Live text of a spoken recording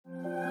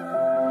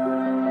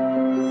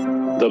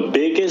The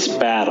biggest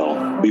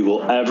battle we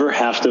will ever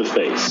have to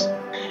face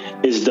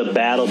is the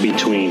battle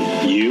between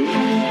you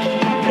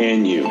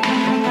and you.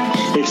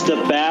 It's the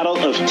battle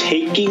of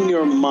taking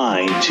your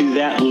mind to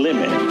that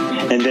limit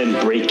and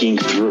then breaking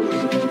through.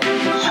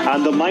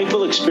 On the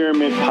Mindful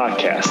Experiment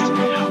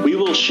podcast, we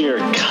will share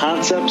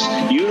concepts,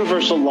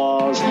 universal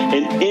laws,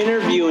 and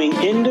interviewing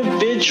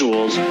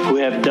individuals who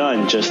have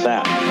done just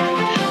that,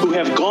 who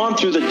have gone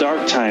through the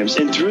dark times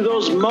and through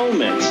those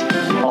moments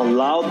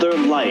allowed their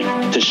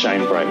light to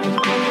shine bright.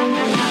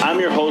 I'm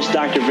your host,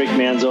 Dr. Vic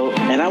Manzo,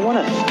 and I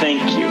want to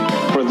thank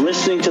you for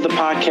listening to the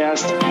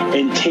podcast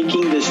and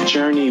taking this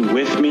journey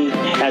with me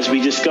as we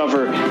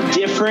discover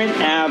different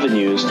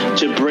avenues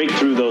to break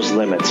through those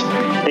limits,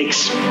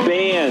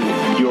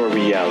 expand your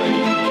reality,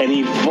 and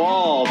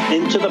evolve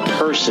into the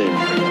person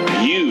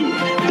you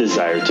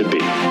desire to be.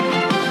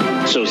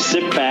 So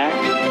sit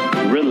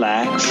back,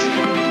 relax,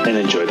 and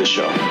enjoy the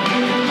show.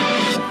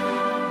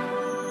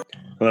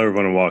 Hello,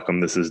 everyone, and welcome.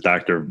 This is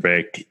Dr.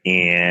 Vic,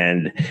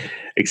 and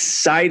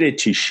excited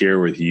to share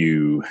with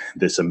you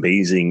this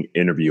amazing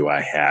interview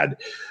I had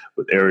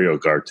with Ariel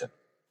Garten.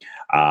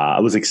 I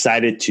was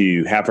excited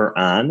to have her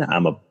on.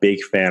 I'm a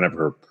big fan of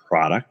her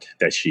product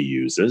that she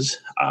uses.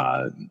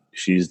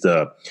 She's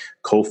the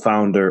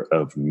co-founder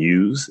of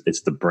Muse.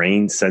 It's the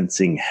brain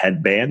sensing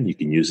headband. You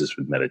can use this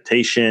with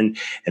meditation,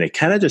 and it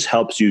kind of just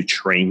helps you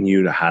train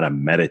you to how to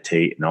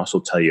meditate and also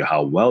tell you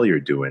how well you're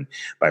doing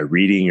by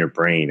reading your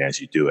brain as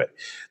you do it.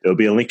 There'll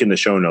be a link in the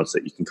show notes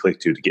that you can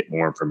click to get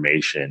more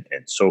information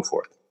and so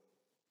forth.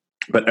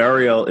 But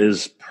Ariel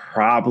is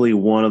probably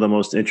one of the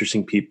most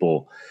interesting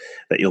people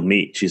that you'll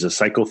meet. She's a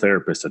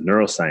psychotherapist, a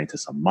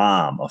neuroscientist, a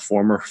mom, a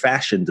former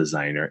fashion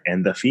designer,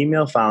 and the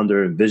female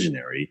founder and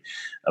visionary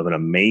of an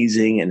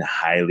amazing and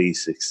highly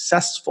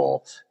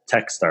successful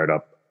tech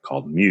startup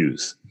called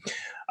Muse.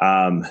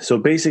 So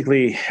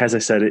basically, as I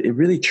said, it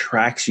really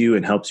tracks you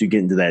and helps you get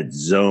into that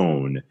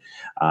zone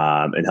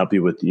and help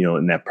you with,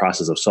 in that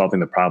process of solving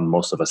the problem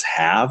most of us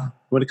have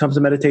when it comes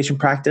to meditation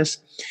practice.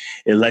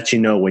 It lets you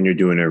know when you're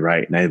doing it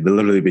right. And I've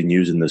literally been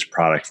using this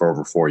product for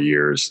over 4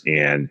 years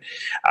and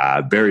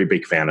very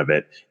big fan of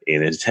it.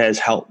 And it has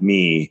helped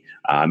me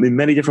in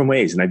many different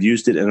ways. And I've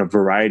used it in a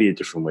variety of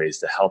different ways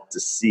to help to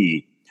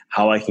see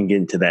how I can get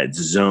into that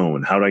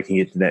zone, how I can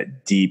get to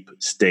that deep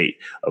state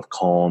of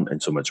calm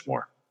and so much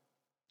more.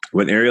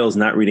 When Ariel is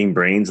not reading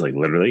brains, like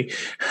literally,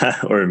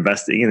 or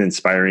investing and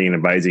inspiring and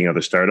advising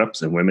other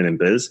startups and women in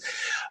biz,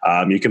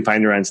 you can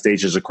find her on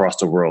stages across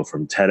the world,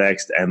 from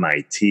TEDx to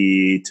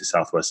MIT to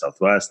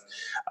Southwest.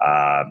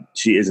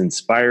 She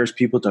inspires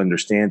people to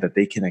understand that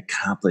they can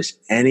accomplish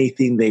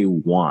anything they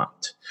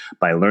want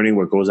by learning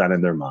what goes on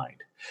in their mind.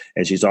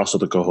 And she's also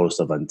the co-host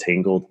of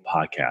Untangled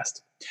podcast.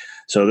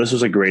 So this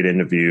was a great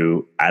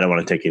interview. I don't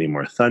want to take any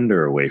more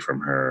thunder away from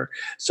her.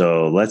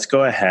 So let's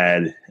go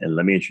ahead and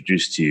let me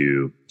introduce to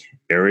you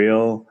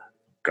Ariel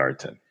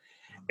Garten.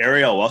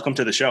 Ariel, welcome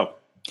to the show.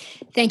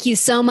 Thank you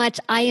so much.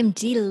 I am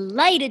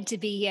delighted to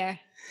be here.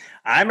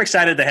 I'm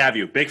excited to have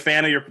you. Big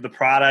fan of the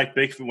product.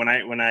 When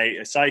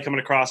I saw you coming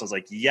across, I was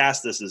like,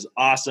 yes, this is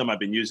awesome. I've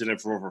been using it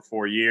for over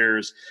 4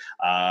 years.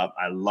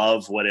 I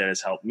love what it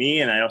has helped me,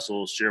 and I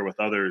also share with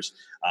others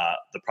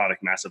the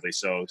product massively.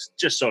 So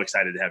just so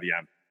excited to have you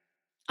on.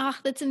 Oh,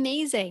 that's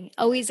amazing.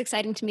 Always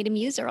exciting to meet a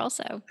muser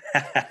also.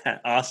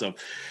 Awesome.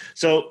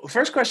 So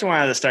first question I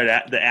wanted to start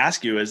to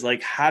ask you is,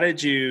 like, how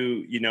did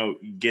you,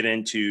 get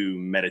into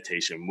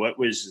meditation? What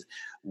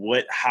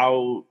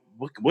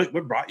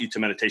brought you to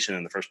meditation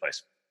in the first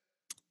place?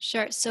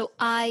 Sure. So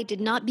I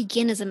did not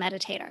begin as a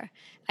meditator.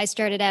 I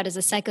started out as a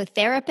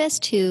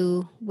psychotherapist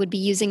who would be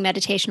using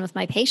meditation with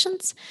my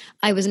patients.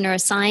 I was a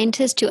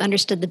neuroscientist who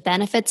understood the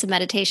benefits of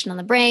meditation on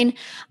the brain.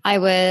 I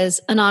was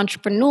an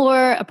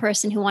entrepreneur, a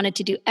person who wanted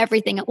to do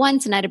everything at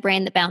once, and I had a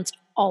brain that bounced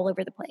all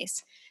over the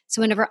place.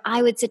 So whenever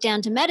I would sit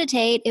down to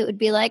meditate, it would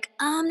be like,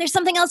 there's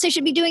something else I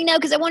should be doing now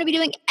because I want to be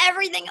doing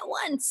everything at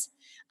once.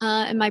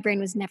 And my brain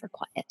was never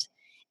quiet.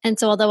 And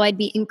so although I'd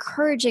be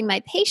encouraging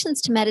my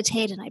patients to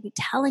meditate and I'd be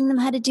telling them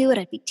how to do it,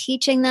 I'd be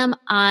teaching them,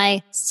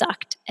 I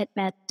sucked at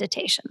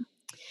meditation.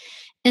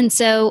 And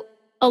so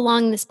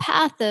along this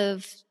path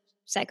of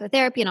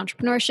psychotherapy and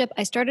entrepreneurship,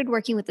 I started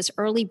working with this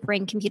early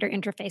brain-computer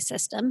interface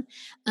system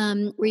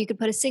where you could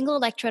put a single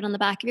electrode on the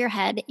back of your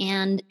head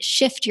and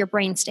shift your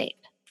brain state,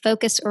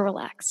 focus or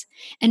relax.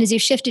 And as you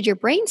shifted your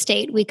brain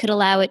state, we could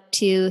allow it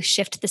to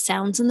shift the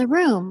sounds in the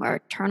room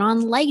or turn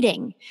on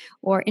lighting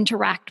or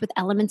interact with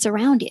elements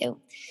around you.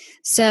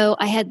 So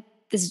I had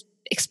this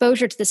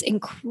exposure to this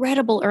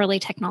incredible early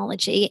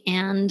technology,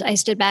 and I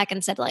stood back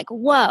and said,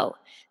 whoa,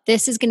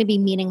 this is going to be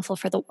meaningful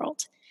for the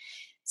world.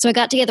 So I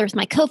got together with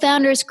my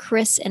co-founders,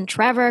 Chris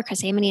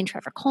Amony and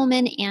Trevor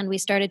Coleman, and we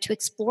started to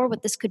explore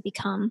what this could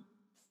become,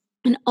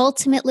 and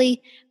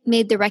ultimately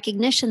made the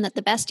recognition that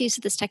the best use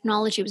of this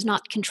technology was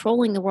not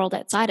controlling the world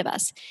outside of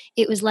us.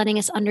 It was letting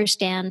us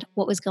understand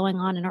what was going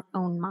on in our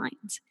own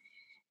minds.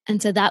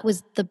 And so that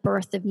was the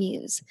birth of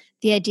Muse,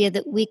 the idea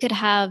that we could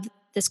have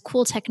this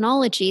cool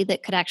technology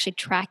that could actually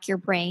track your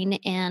brain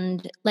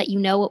and let you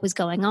know what was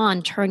going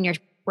on, turn your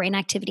brain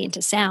activity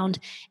into sound.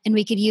 And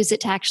we could use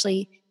it to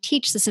actually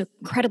teach this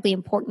incredibly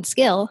important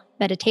skill,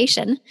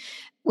 meditation,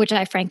 which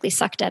I frankly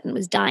sucked at and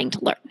was dying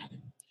to learn.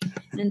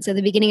 And so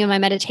the beginning of my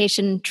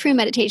true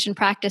meditation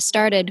practice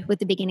started with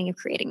the beginning of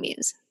creating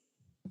Muse.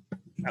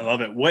 I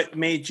love it. What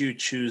made you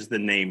choose the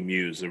name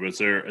Muse? Is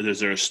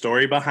there a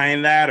story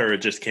behind that, or it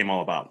just came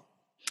all about?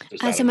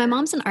 So my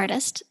mom's an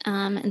artist.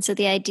 And so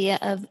the idea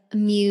of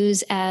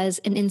Muse as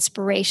an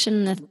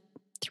inspiration, the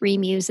 3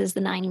 muses,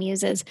 the 9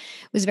 muses,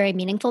 was very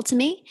meaningful to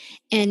me.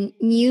 And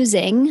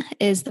musing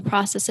is the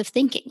process of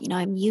thinking.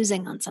 I'm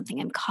musing on something,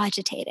 I'm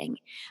cogitating.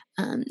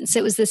 So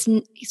it was this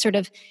sort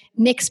of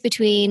mix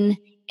between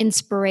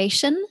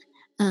inspiration,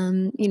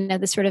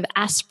 the sort of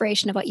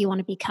aspiration of what you want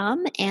to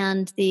become,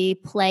 and the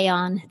play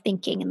on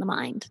thinking in the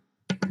mind.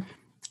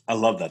 I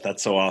love that.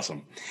 That's so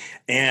awesome.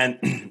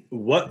 And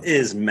what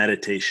is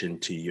meditation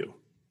to you?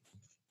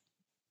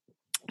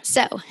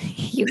 So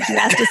you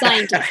asked a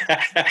scientist.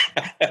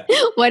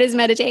 What is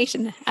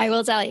meditation? I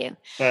will tell you.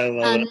 I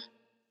love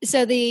it.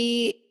 So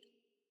the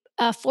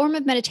form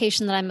of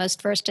meditation that I'm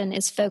most versed in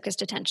is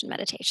focused attention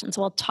meditation.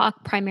 So I'll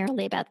talk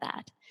primarily about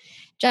that.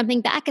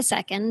 Jumping back a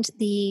second,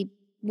 the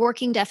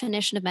working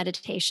definition of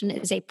meditation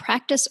is a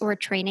practice or a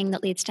training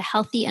that leads to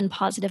healthy and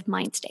positive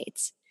mind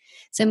states.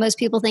 So most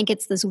people think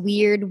it's this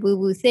weird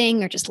woo-woo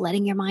thing or just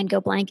letting your mind go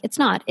blank. It's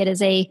not. It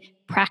is a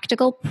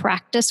practical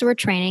practice or a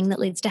training that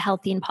leads to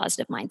healthy and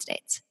positive mind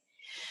states.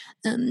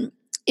 In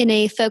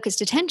a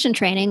focused attention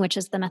training, which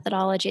is the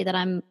methodology that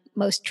I'm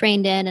most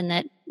trained in and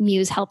that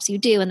Muse helps you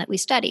do and that we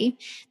study,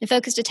 in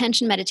focused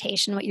attention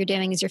meditation, what you're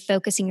doing is you're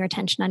focusing your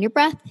attention on your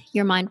breath,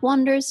 your mind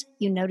wanders,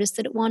 you notice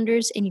that it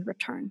wanders, and you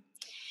return.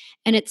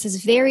 And it's this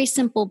very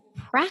simple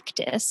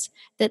practice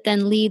that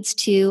then leads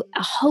to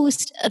a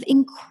host of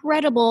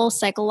incredible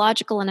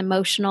psychological and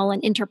emotional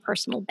and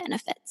interpersonal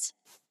benefits.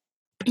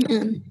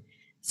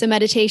 So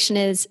meditation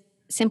is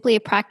simply a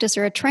practice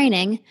or a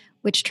training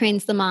which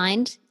trains the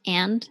mind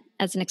and,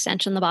 as an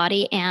extension, the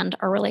body and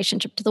our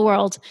relationship to the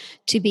world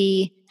to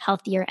be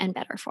healthier and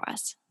better for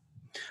us.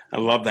 I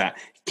love that.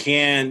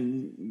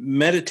 Can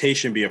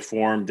meditation be a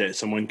form that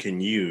someone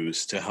can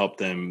use to help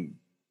them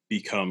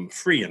become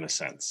free in a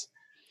sense?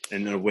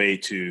 And a way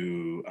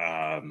to,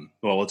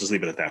 we'll just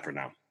leave it at that for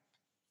now.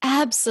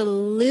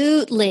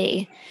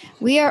 Absolutely.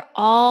 We are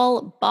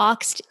all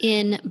boxed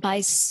in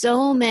by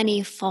so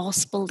many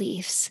false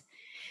beliefs.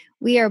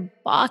 We are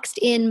boxed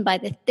in by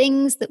the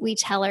things that we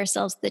tell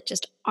ourselves that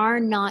just are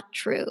not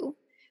true.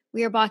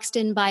 We are boxed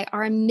in by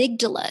our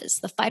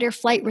amygdalas, the fight or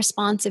flight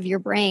response of your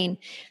brain,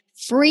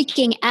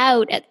 freaking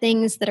out at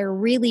things that are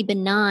really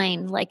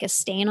benign, like a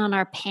stain on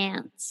our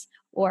pants,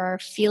 or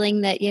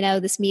feeling that,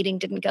 this meeting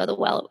didn't go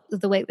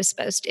the way it was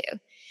supposed to.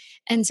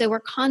 And so we're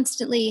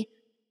constantly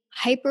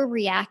hyper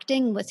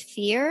reacting with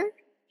fear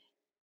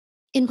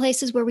in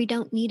places where we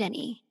don't need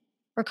any.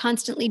 We're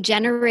constantly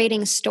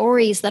generating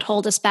stories that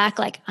hold us back,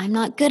 like, I'm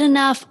not good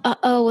enough.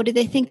 Uh-oh, what do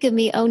they think of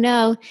me? Oh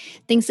no.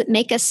 Things that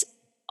make us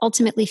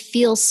ultimately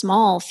feel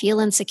small, feel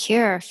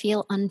insecure,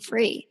 feel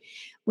unfree,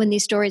 when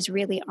these stories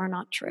really are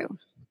not true.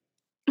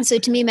 So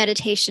to me,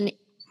 meditation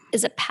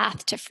is a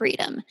path to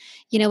freedom.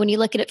 When you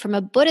look at it from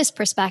a Buddhist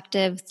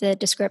perspective, the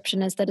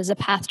description is that as a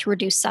path to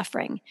reduce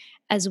suffering.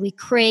 As we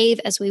crave,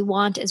 as we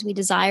want, as we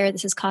desire,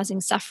 this is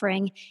causing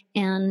suffering.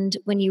 And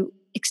when you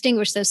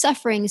extinguish those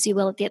sufferings, you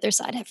will at the other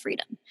side have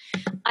freedom.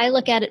 I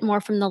look at it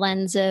more from the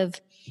lens of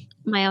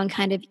my own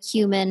kind of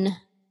human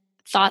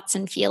thoughts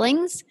and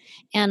feelings,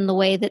 and the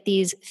way that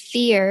these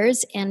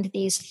fears and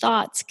these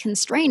thoughts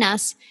constrain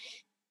us,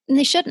 and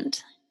they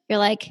shouldn't. You're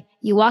like,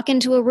 you walk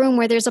into a room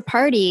where there's a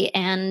party,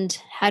 and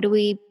how do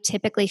we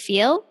typically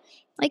feel?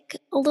 Like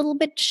a little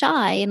bit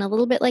shy, and a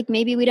little bit like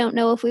maybe we don't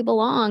know if we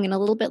belong, and a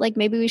little bit like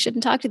maybe we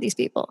shouldn't talk to these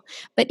people.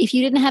 But if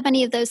you didn't have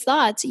any of those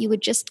thoughts, you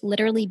would just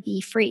literally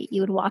be free.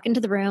 You would walk into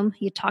the room,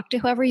 you'd talk to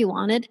whoever you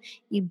wanted,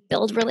 you'd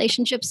build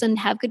relationships and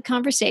have good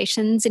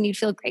conversations, and you'd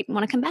feel great and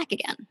want to come back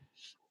again.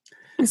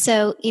 And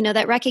so,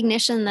 that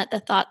recognition that the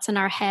thoughts in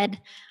our head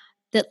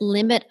that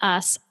limit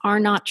us are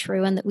not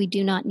true and that we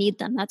do not need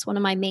them. That's one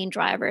of my main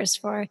drivers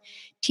for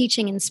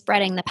teaching and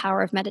spreading the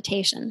power of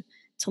meditation,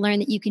 to learn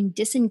that you can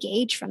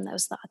disengage from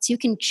those thoughts. You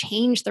can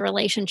change the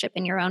relationship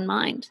in your own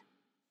mind.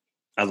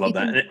 I love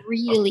that. You can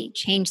really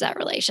change that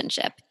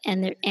relationship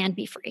and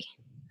be free.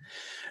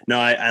 No,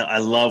 I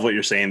love what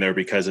you're saying there,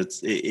 because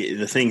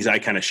the things I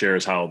kind of share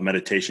is how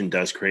meditation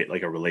does create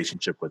like a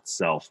relationship with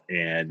self.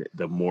 And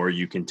the more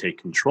you can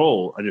take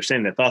control,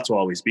 understanding that thoughts will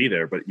always be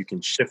there, but you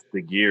can shift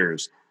the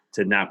gears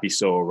to not be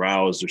so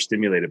aroused or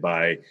stimulated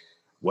by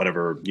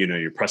whatever,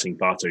 your pressing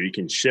thoughts are. You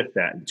can shift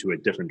that into a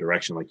different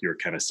direction. Like you're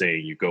kind of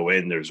saying, you go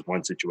in, there's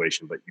one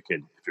situation, but you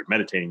can, if you're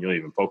meditating, you'll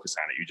even focus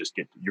on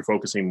it. You're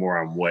focusing more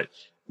on what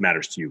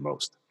matters to you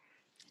most.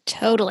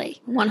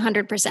 Totally.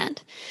 100%.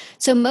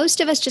 So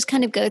most of us just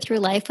kind of go through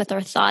life with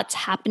our thoughts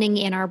happening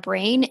in our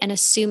brain and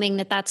assuming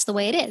that that's the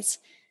way it is.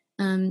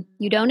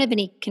 You don't have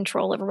any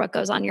control over what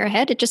goes on in your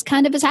head. It just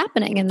kind of is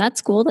happening, and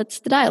that's cool. That's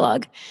the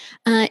dialogue.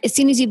 As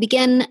soon as you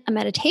begin a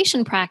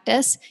meditation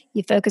practice,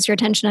 you focus your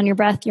attention on your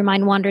breath, your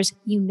mind wanders,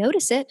 you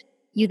notice it,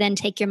 you then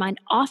take your mind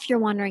off your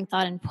wandering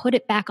thought and put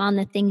it back on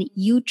the thing that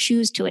you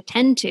choose to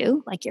attend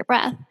to, like your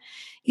breath,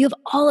 you have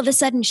all of a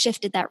sudden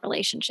shifted that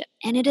relationship.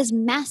 And it is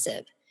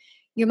massive.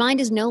 Your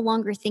mind is no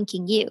longer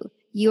thinking you.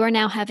 You are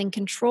now having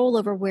control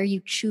over where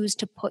you choose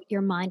to put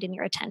your mind and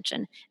your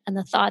attention and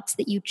the thoughts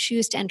that you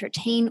choose to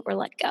entertain or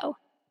let go.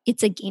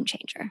 It's a game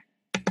changer.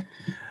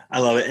 I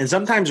love it. And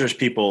sometimes there's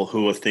people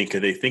who will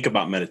they think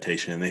about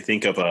meditation and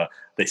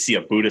they see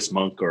a Buddhist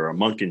monk or a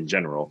monk in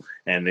general,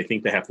 and they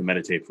think they have to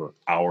meditate for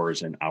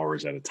hours and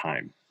hours at a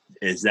time.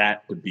 Is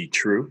that to be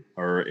true?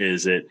 Or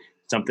is it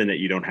something that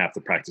you don't have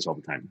to practice all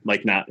the time?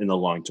 Like not in the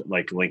long,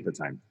 like length of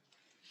time?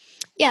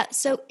 Yeah,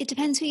 so it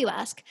depends who you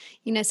ask.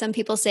 Some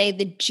people say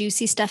the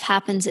juicy stuff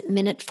happens at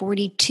minute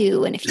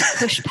 42, and if you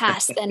push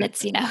past, then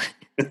it's, it's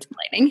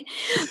exciting.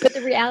 But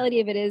the reality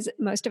of it is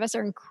most of us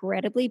are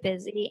incredibly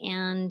busy,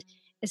 and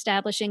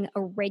establishing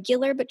a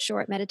regular but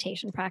short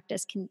meditation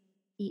practice can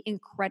be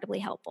incredibly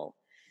helpful.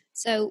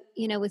 So,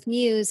 with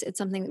Muse, it's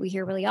something that we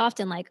hear really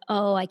often, like,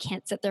 oh, I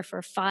can't sit there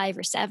for 5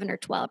 or 7 or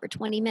 12 or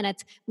 20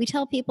 minutes. We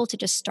tell people to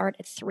just start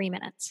at 3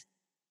 minutes.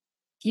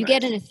 If you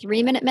get in a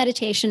 3-minute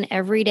meditation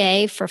every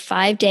day for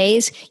 5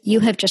 days,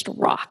 you have just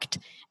rocked.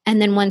 And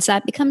then once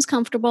that becomes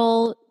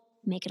comfortable,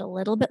 make it a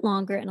little bit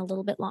longer and a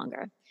little bit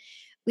longer.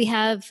 We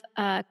have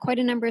quite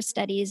a number of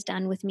studies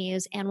done with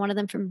Muse, and one of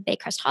them from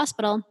Baycrest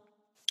Hospital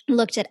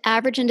looked at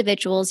average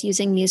individuals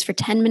using Muse for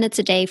 10 minutes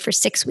a day for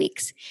 6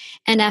 weeks.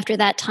 And after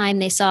that time,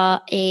 they saw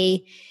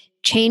a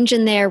change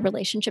in their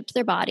relationship to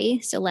their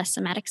body, so less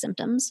somatic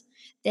symptoms.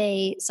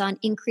 They saw an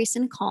increase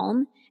in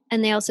calm,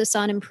 and they also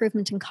saw an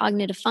improvement in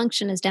cognitive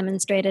function as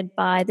demonstrated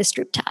by the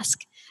Stroop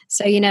task.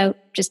 So,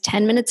 just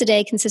 10 minutes a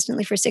day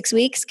consistently for 6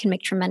 weeks can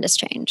make tremendous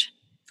change.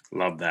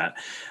 Love that.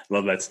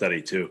 Love that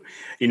study too.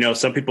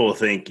 Some people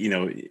think,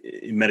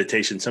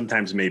 meditation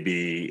sometimes may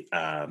be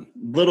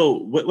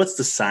what's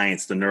the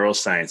science, the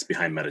neuroscience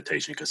behind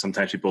meditation? Because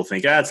sometimes people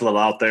think, it's a little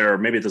out there, or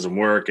maybe it doesn't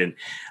work. And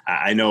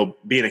I know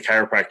being a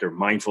chiropractor,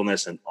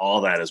 mindfulness and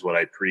all that is what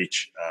I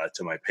preach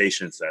to my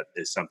patients. That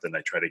is something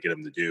I try to get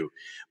them to do.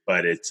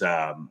 But it's,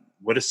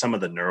 what is some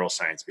of the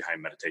neuroscience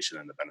behind meditation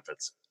and the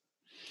benefits?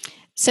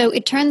 So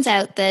it turns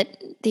out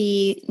that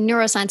the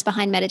neuroscience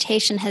behind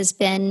meditation has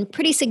been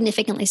pretty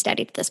significantly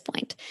studied at this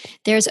point.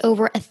 There's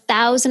over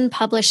 1,000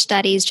 published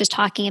studies just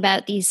talking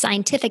about the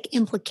scientific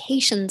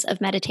implications of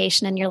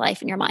meditation in your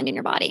life and your mind and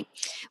your body.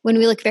 When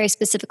we look very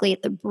specifically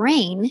at the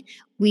brain,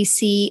 we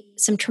see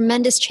some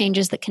tremendous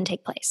changes that can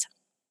take place.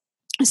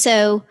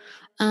 So,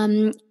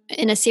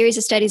 in a series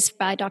of studies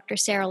by Dr.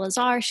 Sarah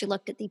Lazar, she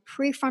looked at the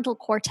prefrontal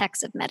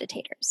cortex of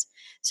meditators.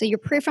 So your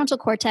prefrontal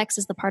cortex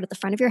is the part at the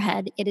front of your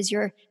head. It is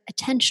your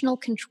attentional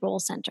control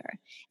center.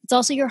 It's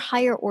also your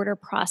higher order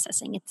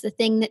processing. It's the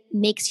thing that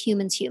makes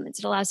humans humans.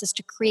 It allows us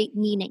to create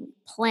meaning,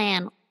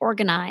 plan,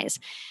 organize,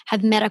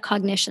 have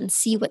metacognition,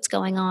 see what's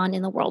going on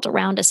in the world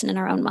around us and in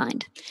our own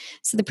mind.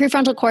 So the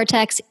prefrontal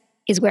cortex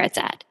is where it's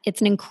at. It's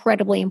an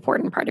incredibly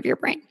important part of your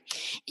brain.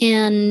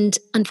 And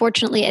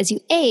unfortunately, as you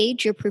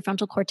age, your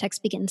prefrontal cortex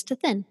begins to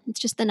thin.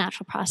 It's just the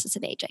natural process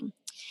of aging.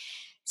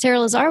 Sarah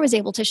Lazar was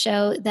able to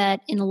show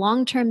that in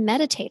long-term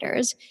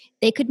meditators,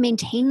 they could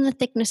maintain the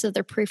thickness of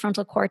their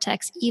prefrontal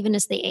cortex even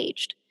as they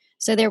aged.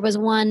 So there was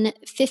one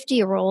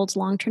 50-year-old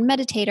long-term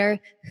meditator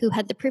who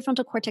had the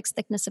prefrontal cortex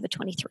thickness of a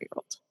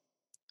 23-year-old.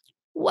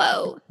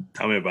 Whoa.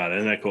 Tell me about it.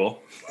 Isn't that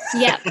cool?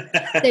 Yeah.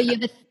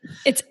 So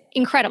it's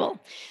incredible.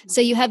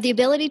 So you have the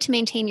ability to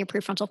maintain your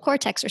prefrontal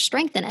cortex or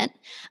strengthen it.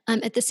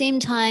 At the same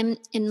time,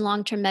 in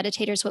long-term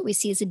meditators, what we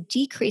see is a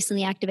decrease in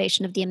the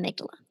activation of the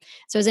amygdala.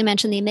 So as I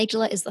mentioned, the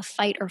amygdala is the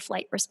fight or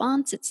flight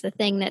response. It's the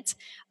thing that's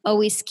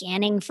always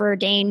scanning for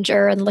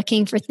danger and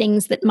looking for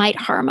things that might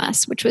harm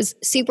us, which was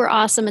super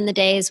awesome in the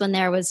days when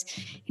there was,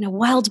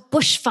 wild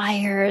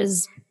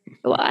bushfires.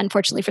 Well,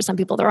 unfortunately for some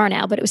people there are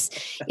now, but it was,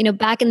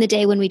 back in the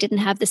day when we didn't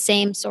have the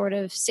same sort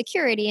of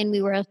security and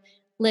we were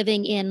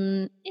living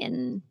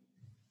in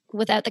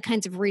without the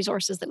kinds of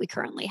resources that we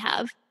currently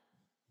have.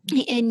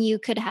 And you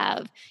could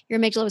have, your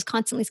amygdala was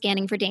constantly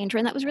scanning for danger,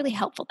 and that was really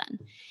helpful then.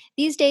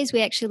 These days,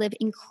 we actually live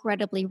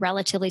incredibly,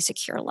 relatively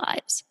secure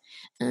lives.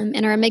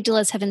 And our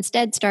amygdalas have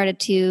instead started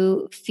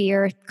to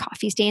fear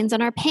coffee stains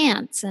on our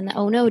pants. And,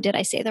 oh no, did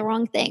I say the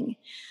wrong thing?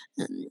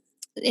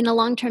 In a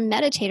long-term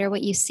meditator,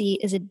 what you see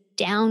is a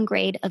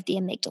downgrade of the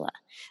amygdala.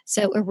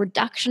 So a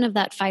reduction of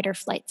that fight or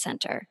flight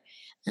center.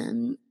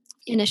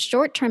 In a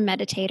short-term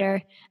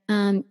meditator,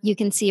 you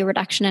can see a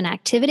reduction in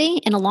activity.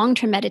 In a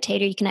long-term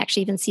meditator, you can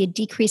actually even see a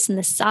decrease in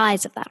the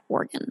size of that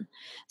organ.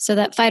 So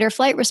that fight or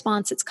flight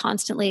response, it's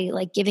constantly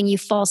like giving you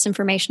false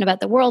information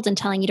about the world and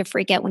telling you to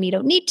freak out when you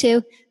don't need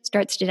to,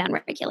 starts to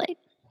downregulate.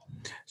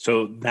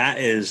 So that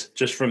is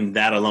just from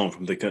that alone,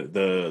 from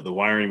the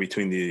wiring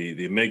between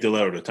the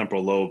amygdala or the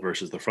temporal lobe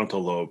versus the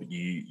frontal lobe,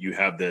 you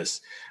have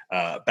this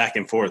back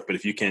and forth. But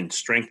if you can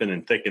strengthen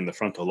and thicken the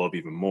frontal lobe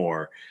even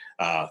more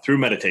through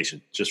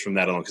meditation, just from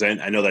that alone, because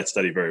I know that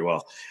study very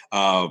well,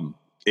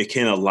 it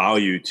can allow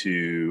you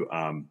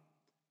to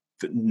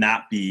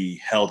not be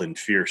held in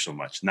fear so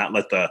much, not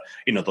let the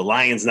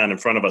lion's not in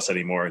front of us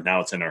anymore. Now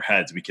it's in our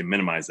heads. We can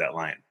minimize that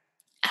lion.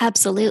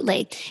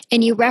 Absolutely.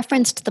 And you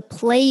referenced the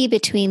play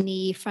between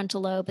the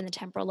frontal lobe and the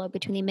temporal lobe,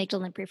 between the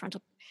amygdala and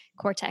prefrontal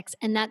cortex.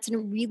 And that's a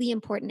really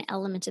important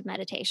element of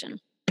meditation.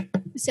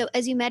 So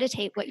as you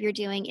meditate, what you're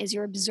doing is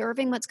you're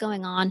observing what's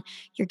going on.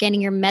 You're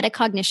getting your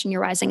metacognition,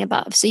 you're rising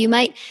above. So you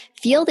might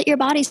feel that your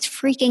body's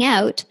freaking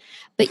out,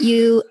 but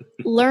you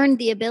learn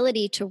the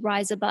ability to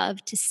rise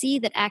above, to see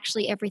that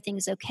actually everything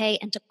is okay,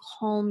 and to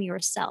calm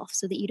yourself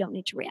so that you don't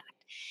need to react.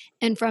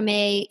 And from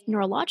a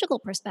neurological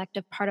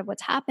perspective, part of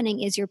what's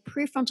happening is your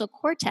prefrontal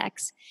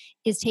cortex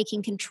is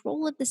taking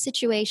control of the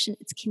situation.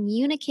 It's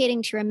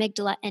communicating to your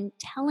amygdala and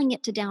telling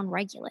it to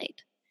downregulate.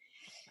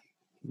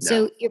 No.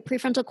 So your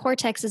prefrontal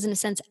cortex is, in a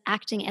sense,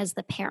 acting as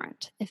the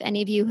parent. If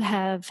any of you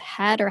have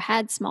had or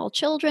had small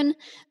children,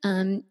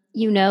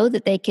 you know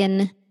that they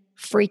can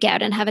freak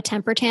out and have a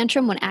temper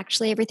tantrum when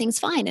actually everything's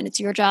fine. And it's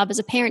your job as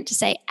a parent to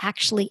say,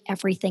 actually,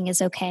 everything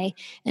is okay,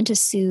 and to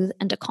soothe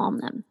and to calm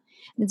them.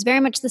 And it's very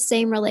much the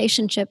same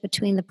relationship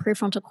between the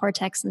prefrontal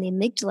cortex and the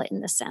amygdala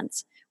in this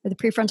sense, where the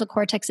prefrontal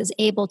cortex is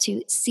able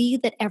to see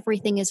that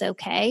everything is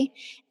okay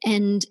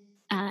and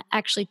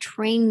actually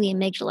train the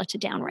amygdala to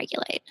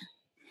downregulate.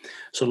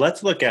 So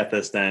let's look at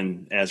this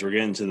then as we're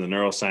getting to the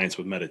neuroscience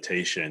with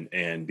meditation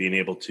and being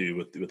able to,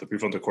 with the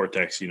prefrontal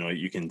cortex,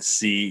 you can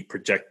see,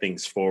 project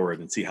things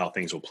forward and see how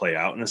things will play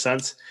out in a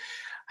sense.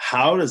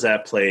 How does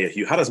that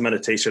how does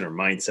meditation or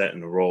mindset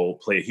and the role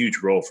play a huge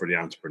role for the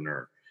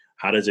entrepreneur?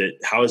 How is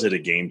it a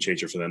game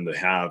changer for them to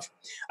have,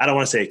 I don't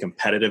want to say a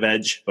competitive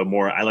edge, but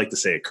more, I like to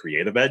say a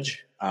creative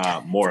edge,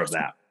 more of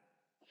that.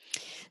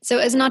 So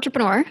as an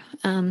entrepreneur,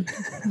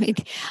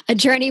 a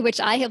journey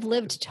which I have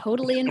lived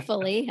totally and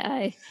fully.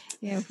 I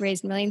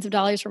raised millions of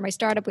dollars for my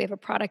startup. We have a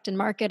product and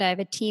market. I have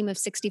a team of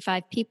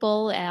 65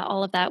 people,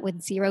 all of that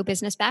with zero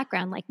business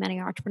background, like many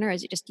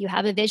entrepreneurs. You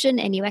have a vision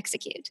and you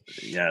execute.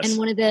 Yes. And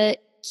one of the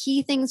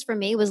key things for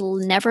me was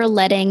never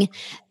letting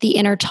the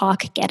inner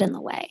talk get in the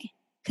way.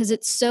 Because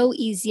it's so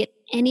easy at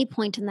any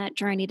point in that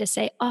journey to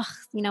say,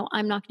 I'm not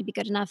going to be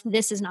good enough.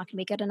 This is not going to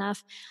be good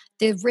enough.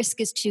 The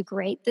risk is too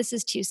great. This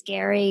is too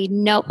scary.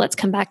 Nope, let's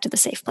come back to the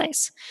safe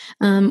place.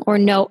 Or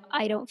no,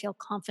 I don't feel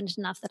confident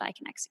enough that I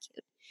can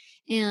execute.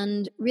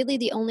 And really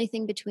the only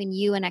thing between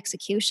you and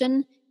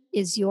execution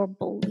is your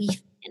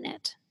belief in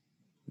it.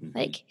 Mm-hmm.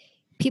 Like,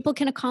 people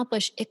can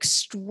accomplish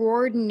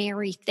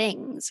extraordinary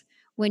things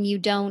when you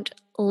don't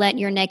let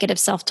your negative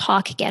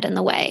self-talk get in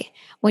the way,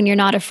 when you're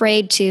not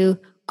afraid to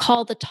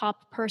call the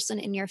top person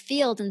in your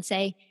field and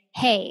say,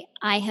 hey,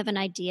 I have an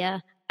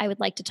idea. I would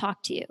like to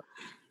talk to you.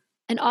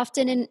 And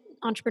often in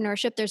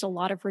entrepreneurship, there's a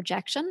lot of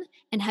rejection,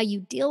 and how you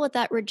deal with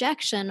that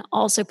rejection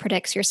also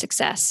predicts your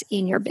success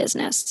in your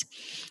business.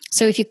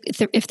 So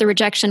if the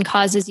rejection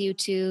causes you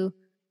to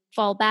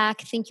fall back,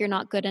 think you're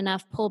not good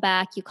enough, pull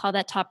back, you call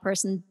that top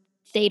person,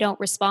 they don't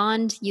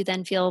respond, you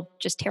then feel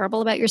just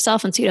terrible about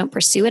yourself, and so you don't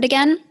pursue it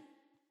again.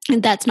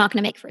 And that's not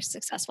going to make for a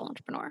successful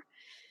entrepreneur.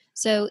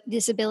 So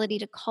this ability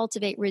to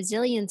cultivate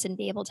resilience and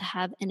be able to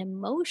have an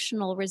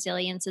emotional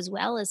resilience as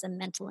well as a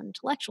mental and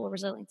intellectual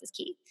resilience is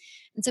key.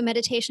 And so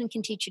meditation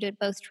can teach you to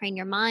both train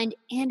your mind,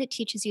 and it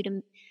teaches you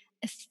to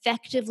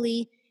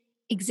effectively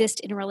exist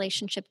in a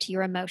relationship to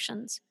your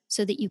emotions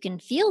so that you can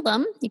feel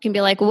them. You can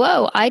be like,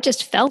 whoa, I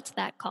just felt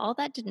that call.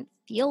 That didn't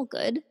feel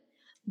good.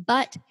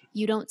 But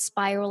you don't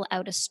spiral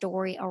out a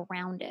story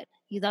around it.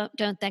 You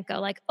don't then go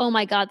like, oh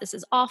my God, this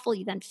is awful.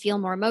 You then feel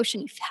more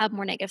emotion. You have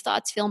more negative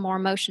thoughts, feel more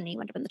emotion, and you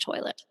end up in the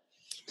toilet.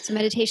 So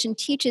meditation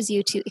teaches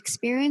you to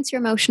experience your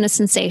emotion as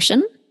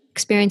sensation,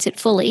 experience it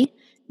fully,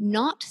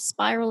 not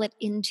spiral it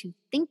into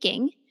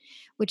thinking,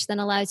 which then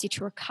allows you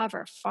to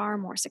recover far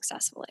more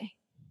successful.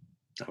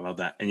 I love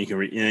that. And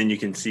you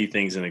can see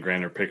things in a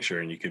grander picture,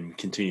 and you can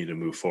continue to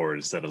move forward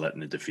instead of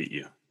letting it defeat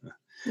you.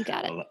 You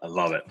got it. I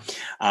love it.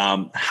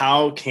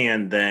 How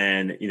can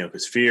then,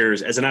 because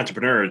fears as an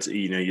entrepreneur, it's,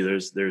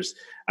 there's,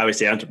 I always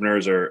say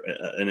entrepreneurs are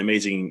an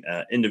amazing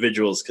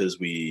individuals, because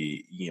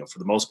we, for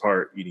the most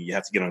part, you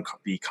have to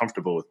be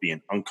comfortable with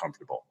being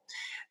uncomfortable,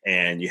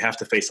 and you have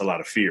to face a lot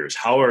of fears.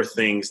 How are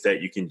things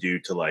that you can do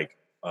to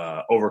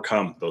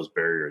overcome those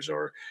barriers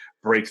or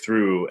break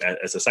through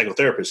as a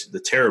psychotherapist, the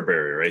terror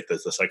barrier, right? The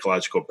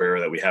psychological barrier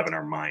that we have in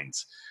our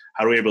minds.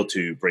 How are we able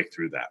to break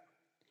through that?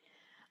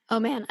 Oh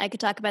man, I could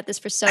talk about this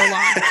for so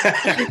long.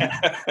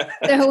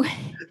 So,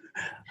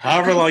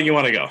 however long you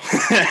want to go.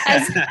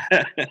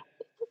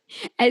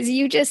 as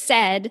you just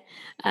said,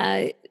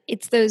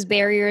 it's those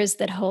barriers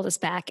that hold us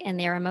back, and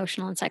they're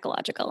emotional and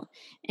psychological.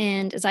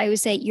 And as I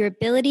always say, your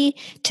ability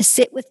to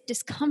sit with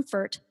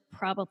discomfort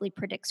probably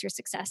predicts your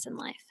success in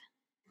life.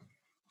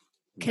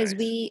 Because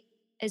we,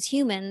 as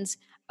humans,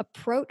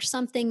 approach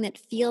something that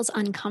feels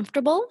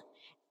uncomfortable,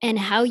 and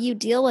how you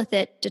deal with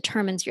it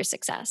determines your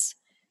success.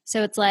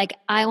 So it's like,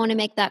 I want to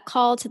make that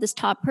call to this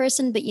top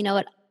person, but you know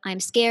what? I'm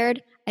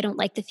scared. I don't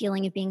like the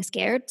feeling of being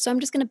scared. So I'm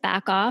just going to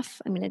back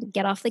off. I'm going to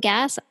get off the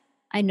gas.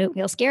 I know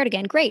feel scared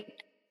again. Great.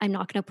 I'm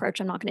not going to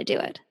approach. I'm not going to do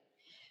it.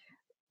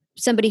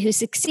 Somebody who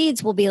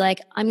succeeds will be like,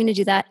 I'm going to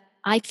do that.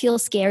 I feel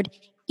scared.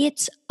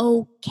 It's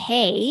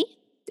okay.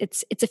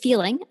 It's a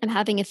feeling. I'm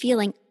having a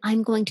feeling.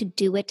 I'm going to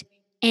do it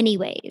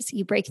anyways.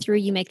 You break through,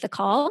 you make the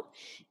call,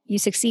 you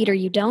succeed or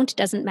you don't,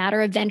 doesn't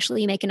matter.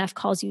 Eventually you make enough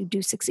calls, you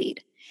do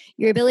succeed.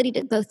 Your ability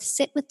to both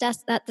sit with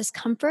that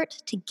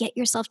discomfort to get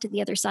yourself to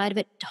the other side of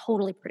it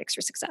totally predicts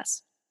your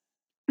success.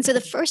 And so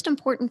the first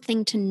important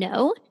thing to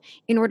know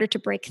in order to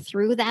break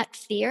through that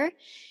fear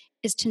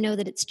is to know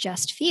that it's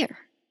just fear.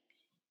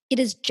 It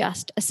is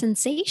just a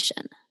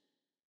sensation.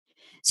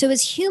 So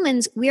as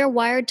humans, we are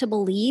wired to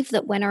believe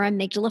that when our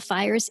amygdala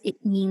fires,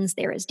 it means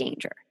there is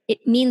danger.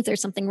 It means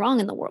there's something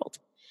wrong in the world,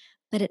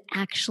 but it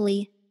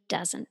actually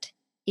doesn't.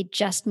 It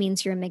just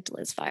means your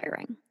amygdala is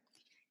firing.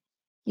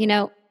 You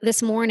know,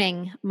 this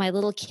morning, my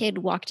little kid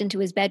walked into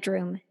his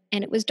bedroom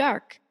and it was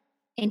dark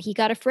and he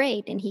got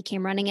afraid and he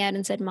came running out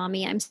and said,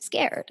 "Mommy, I'm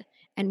scared."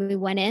 And we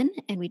went in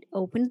and we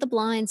opened the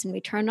blinds and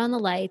we turned on the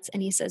lights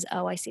and he says,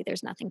 "Oh, I see,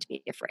 there's nothing to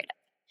be afraid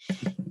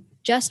of."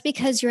 Just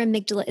because your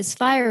amygdala is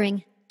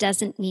firing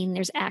doesn't mean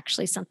there's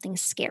actually something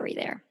scary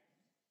there.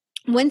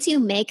 Once you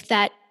make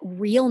that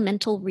real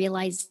mental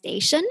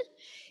realization,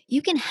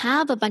 you can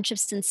have a bunch of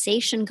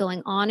sensation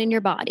going on in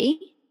your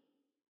body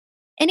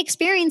and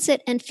experience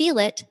it and feel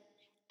it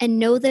and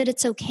know that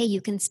it's okay.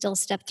 You can still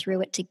step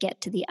through it to get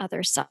to the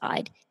other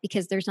side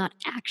because there's not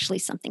actually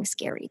something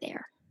scary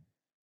there.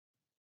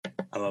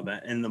 I love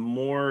that. And the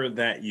more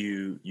that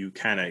you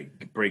kind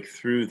of break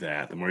through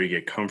that, the more you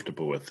get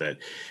comfortable with it.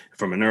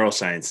 From a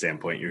neuroscience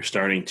standpoint, you're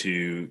starting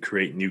to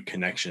create new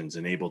connections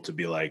and able to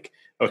be like,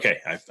 okay,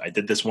 I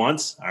did this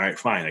once. All right,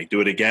 fine. I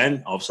do it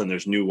again. All of a sudden,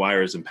 there's new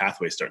wires and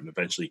pathways starting to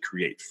eventually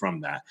create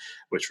from that,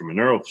 which from a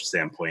neural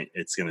standpoint,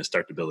 it's going to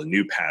start to build a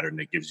new pattern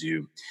that gives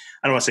you,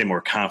 I don't want to say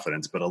more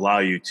confidence, but allow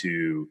you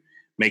to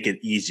make it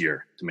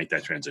easier to make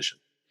that transition.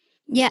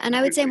 Yeah, and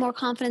I would say more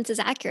confidence is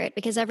accurate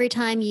because every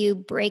time you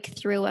break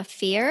through a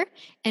fear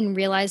and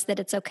realize that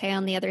it's okay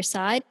on the other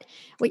side,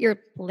 what you're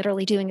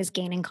literally doing is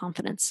gaining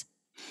confidence.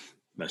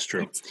 That's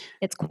true.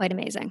 It's quite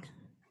amazing.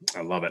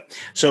 I love it.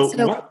 So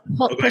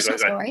personal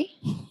story,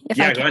 if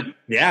yeah, I can. go ahead.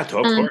 Yeah, of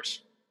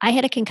course. I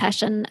had a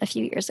concussion a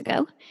few years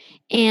ago,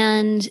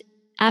 and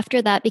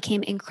after that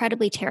became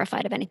incredibly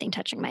terrified of anything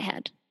touching my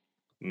head.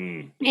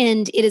 And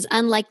it is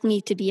unlike me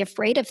to be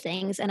afraid of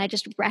things. And I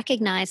just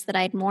recognized that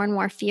I had more and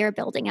more fear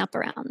building up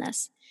around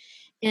this.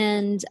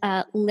 And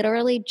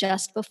literally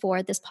just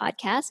before this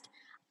podcast,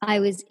 I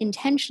was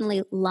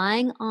intentionally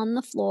lying on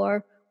the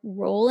floor,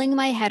 rolling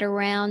my head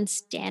around,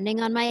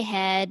 standing on my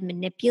head,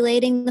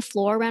 manipulating the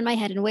floor around my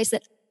head in ways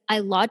that I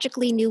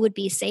logically knew would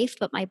be safe,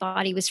 but my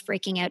body was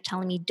freaking out,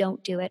 telling me,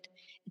 "Don't do it.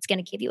 It's going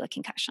to give you a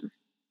concussion."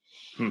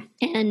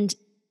 And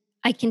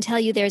I can tell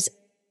you there's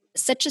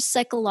such a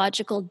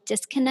psychological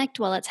disconnect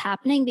while it's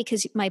happening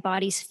because my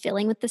body's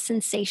filling with the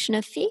sensation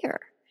of fear.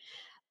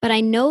 But I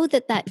know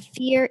that that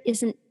fear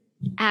isn't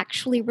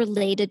actually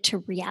related to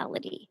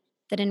reality,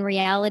 that in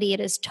reality, it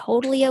is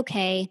totally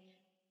okay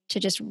to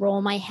just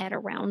roll my head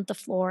around the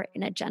floor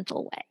in a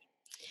gentle way.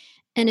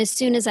 And as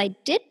soon as I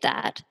did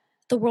that,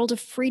 the world of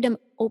freedom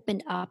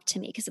opened up to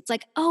me because it's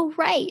like, oh,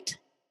 right,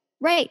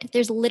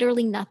 there's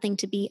literally nothing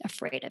to be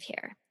afraid of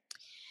here.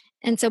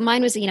 And so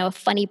mine was, a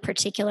funny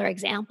particular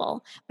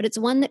example, but it's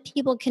one that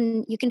you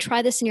can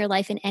try this in your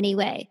life in any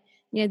way.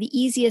 The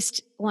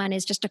easiest one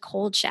is just a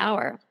cold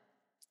shower.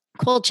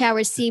 Cold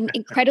showers seem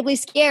incredibly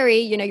scary.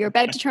 You're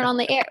about to turn on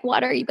the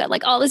water. You've got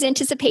like all this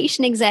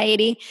anticipation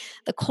anxiety.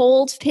 The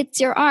cold hits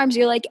your arms.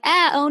 You're like,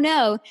 oh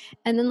no.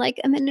 And then like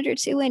a minute or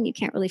two in, you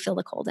can't really feel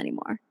the cold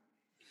anymore.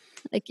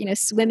 Like,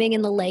 swimming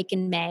in the lake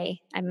in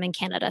May. I'm in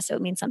Canada, so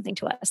it means something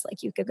to us.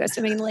 Like you could go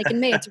swimming in the lake in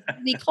May. It's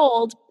really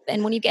cold.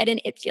 And when you get in,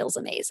 it feels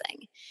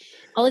amazing.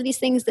 All of these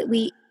things that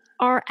we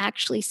are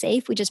actually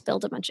safe, we just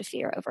build a bunch of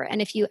fear over.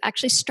 And if you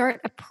actually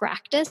start a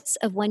practice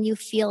of when you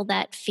feel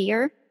that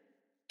fear,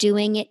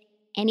 doing it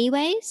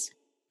anyways,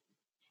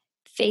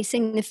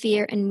 facing the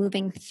fear and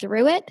moving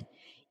through it,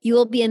 you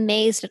will be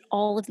amazed at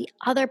all of the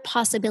other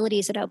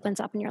possibilities it opens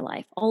up in your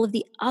life, all of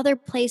the other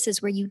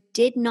places where you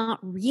did not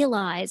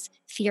realize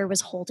fear was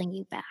holding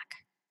you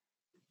back.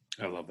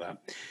 I love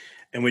that.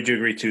 And would you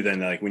agree too then,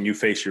 like when you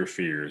face your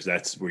fears,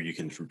 that's where you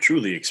can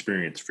truly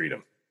experience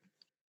freedom?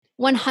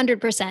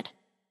 100%.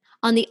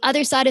 On the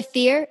other side of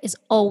fear is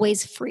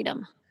always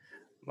freedom.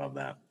 Love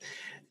that.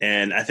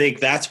 And I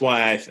think that's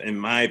why, in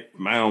my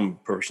own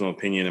personal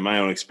opinion and my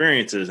own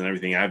experiences and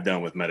everything I've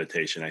done with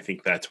meditation, I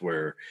think that's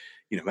where,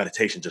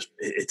 meditation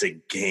it's a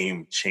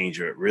game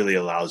changer. It really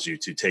allows you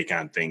to take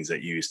on things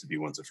that you used to be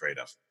once afraid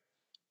of.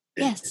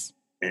 Yes.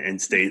 And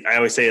stay, I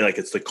always say like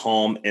it's the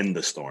calm in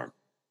the storm.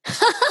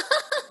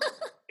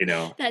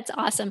 That's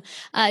awesome.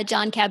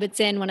 Jon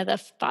Kabat-Zinn, one of the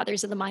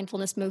fathers of the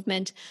mindfulness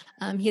movement,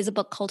 he has a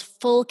book called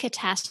Full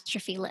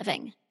Catastrophe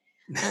Living.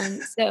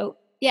 So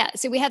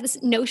we have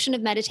this notion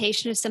of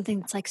meditation of something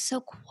that's like so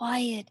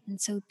quiet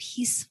and so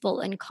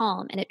peaceful and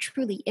calm. And it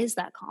truly is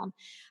that calm.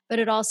 But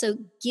it also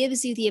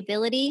gives you the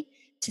ability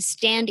to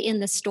stand in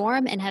the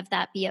storm and have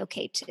that be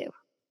okay too.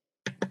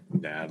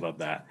 Yeah, I love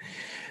that.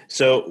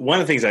 So one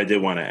of the things I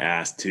did want to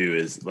ask too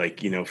is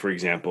like, for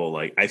example,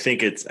 like I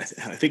think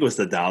it was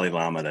the Dalai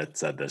Lama that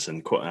said this,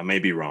 and I may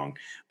be wrong,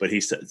 but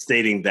he said,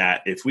 stating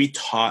that if we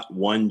taught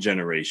one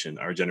generation,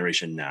 our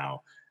generation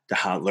now,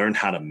 to learn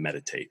how to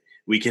meditate,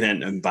 we can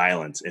end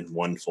violence in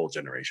one full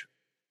generation.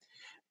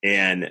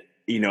 And,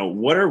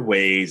 what are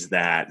ways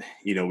that,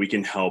 we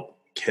can help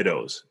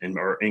kiddos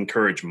or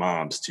encourage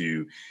moms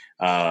to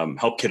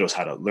help kiddos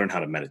how to learn how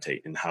to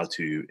meditate and how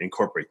to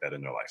incorporate that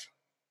in their life?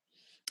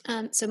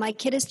 So my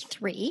kid is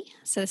 3,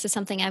 so this is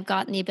something I've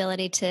gotten the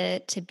ability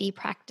to be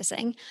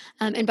practicing.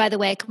 And by the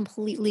way, I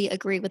completely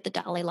agree with the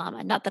Dalai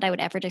Lama. Not that I would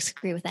ever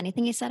disagree with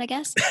anything he said, I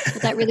guess,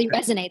 but that really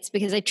resonates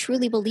because I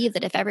truly believe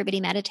that if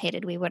everybody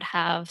meditated, we would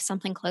have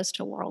something close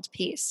to world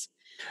peace.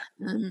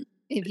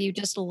 If you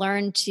just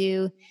learn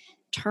to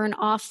turn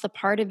off the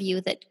part of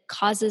you that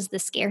causes the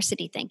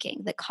scarcity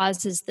thinking, that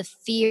causes the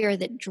fear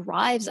that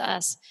drives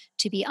us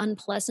to be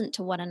unpleasant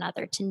to one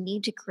another, to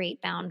need to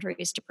create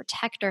boundaries, to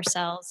protect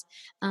ourselves,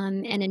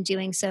 and in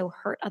doing so,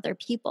 hurt other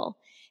people.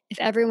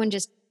 If everyone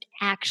just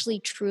actually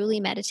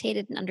truly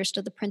meditated and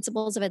understood the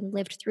principles of it and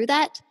lived through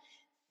that,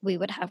 we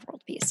would have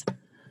world peace.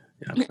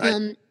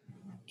 Yeah,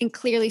 And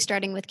clearly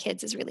starting with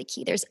kids is really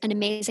key. There's an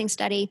amazing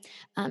study.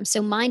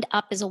 So Mind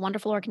Up is a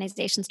wonderful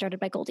organization started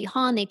by Goldie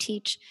Hawn. They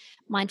teach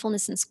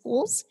mindfulness in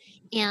schools.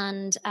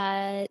 And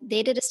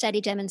they did a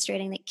study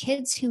demonstrating that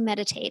kids who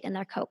meditate in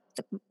the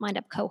Mind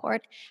Up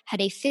cohort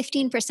had a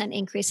 15%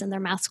 increase in their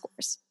math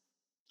scores.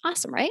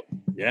 Awesome, right?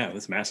 Yeah,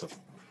 that's massive.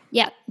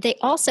 Yeah, they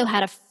also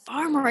had a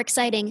far more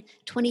exciting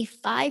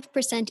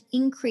 25%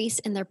 increase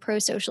in their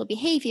pro-social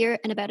behavior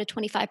and about a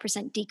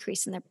 25%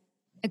 decrease in their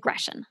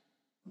aggression.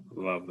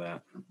 Love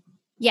that.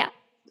 Yeah.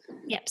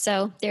 Yep.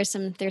 So there's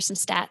some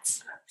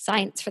stats,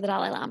 science for the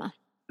Dalai Lama.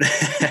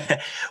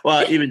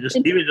 Well, even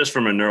just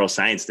from a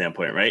neuroscience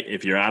standpoint, right?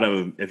 If you're out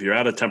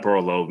of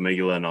temporal lobe,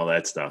 amygdala, and all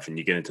that stuff, and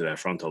you get into that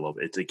frontal lobe,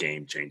 it's a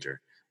game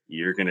changer.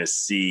 You're going to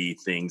see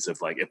things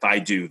of like, if I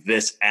do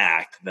this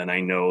act, then I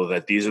know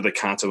that these are the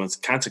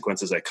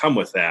consequences that come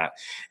with that.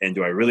 And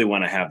do I really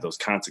want to have those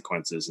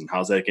consequences? And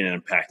how's that going to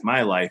impact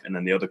my life and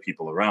then the other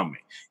people around me?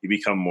 You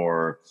become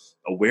more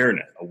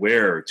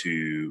aware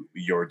to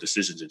your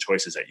decisions and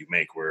choices that you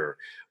make, where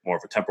more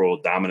of a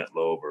temporal dominant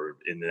lobe or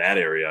in that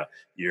area,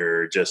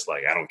 you're just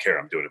like, I don't care.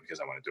 I'm doing it because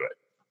I want to do it.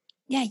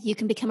 Yeah, you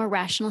can become a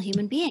rational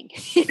human being.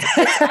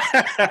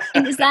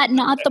 And is that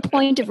not the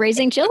point of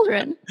raising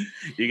children?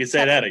 You can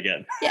say that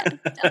again. Yeah,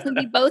 to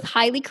be both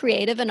highly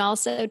creative and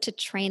also to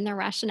train their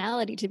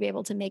rationality to be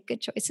able to make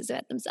good choices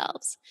about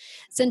themselves.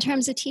 So in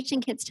terms of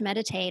teaching kids to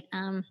meditate,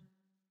 I've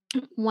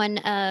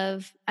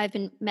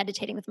been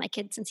meditating with my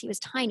kid since he was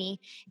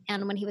tiny.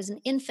 And when he was an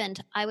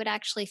infant, I would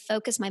actually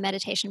focus my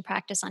meditation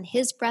practice on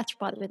his breath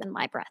rather than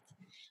my breath.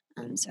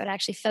 So I'd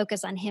actually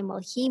focus on him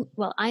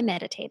while I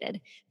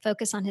meditated,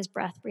 focus on his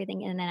breath,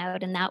 breathing in and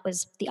out. And that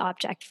was the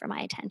object for my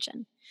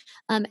attention.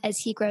 As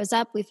he grows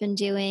up, we've been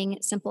doing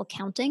simple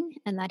counting,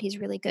 and that he's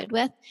really good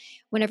with.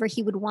 Whenever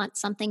he would want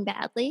something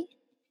badly,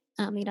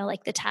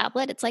 like the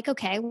tablet, it's like,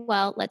 okay,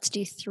 well, let's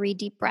do 3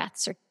 deep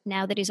breaths, or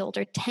now that he's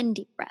older, 10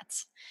 deep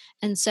breaths.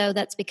 And so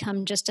that's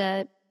become just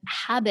a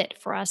habit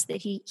for us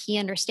that he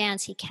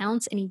understands. He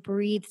counts and he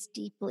breathes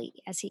deeply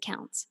as he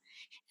counts.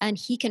 And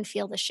he can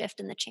feel the shift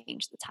and the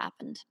change that's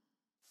happened.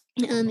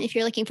 If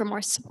you're looking for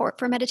more support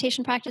for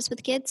meditation practice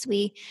with kids,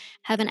 we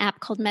have an app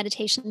called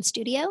Meditation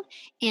Studio.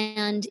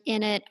 And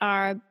in it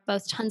are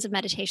both tons of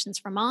meditations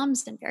for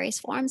moms in various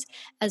forms,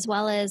 as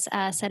well as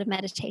a set of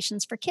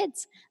meditations for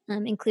kids,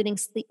 including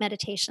sleep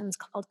meditations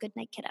called Good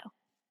Night Kiddo.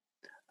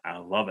 I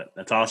love it.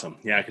 That's awesome.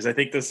 Yeah, because I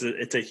think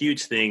it's a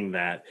huge thing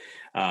that,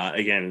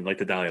 again, like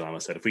the Dalai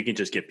Lama said, if we can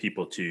just get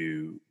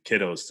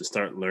kiddos to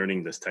start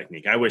learning this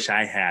technique. I wish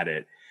I had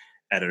it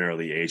at an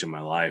early age in my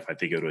life. I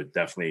think it would have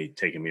definitely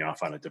taken me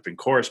off on a different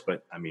course,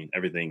 but I mean,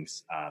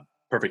 everything's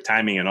perfect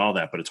timing and all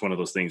that. But it's one of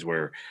those things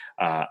where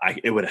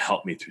it would have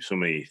helped me through so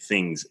many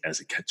things as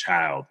a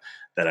child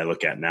that I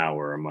look at now,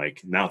 where I'm like,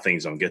 now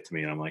things don't get to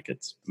me. And I'm like,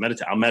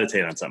 I'll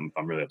meditate on something if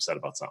I'm really upset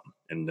about something.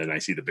 And then I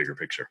see the bigger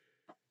picture.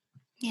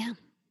 Yeah.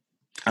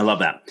 I love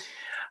that.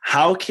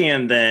 How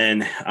can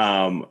then,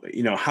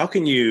 how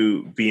can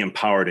you be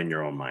empowered in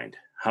your own mind?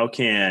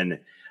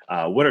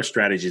 What are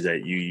strategies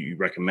that you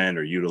recommend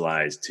or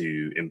utilize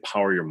to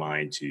empower your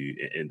mind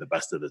in the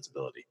best of its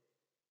ability?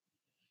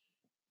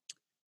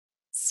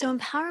 So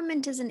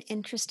empowerment is an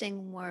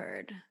interesting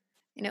word.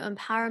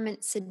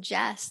 Empowerment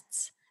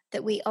suggests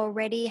that we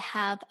already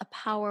have a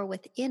power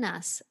within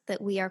us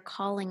that we are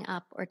calling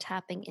up or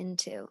tapping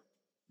into.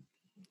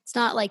 It's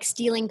not like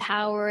stealing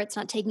power. It's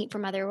not taking it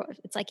from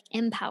it's like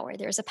empower.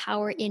 There's a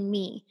power in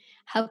me.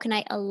 How can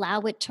I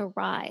allow it to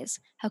rise?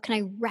 How can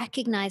I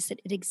recognize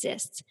that it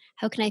exists?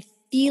 How can I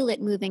feel it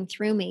moving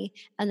through me?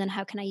 And then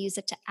how can I use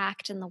it to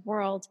act in the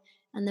world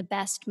in the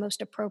best,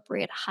 most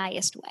appropriate,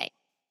 highest way?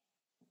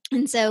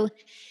 And so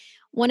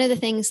one of the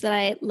things that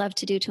I love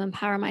to do to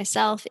empower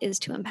myself is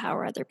to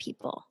empower other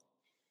people.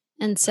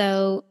 And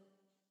so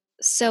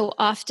so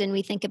often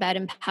we think about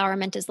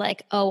empowerment as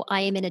like, oh,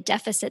 I am in a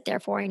deficit,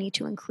 therefore I need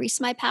to increase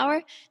my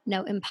power.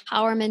 No,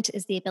 empowerment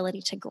is the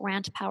ability to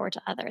grant power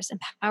to others.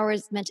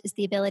 Empowerment is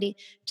the ability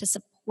to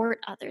support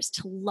others,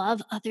 to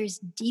love others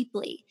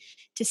deeply,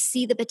 to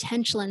see the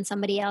potential in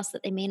somebody else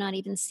that they may not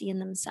even see in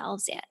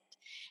themselves yet,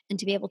 and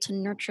to be able to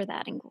nurture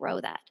that and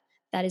grow that.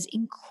 That is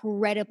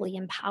incredibly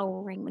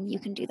empowering when you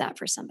can do that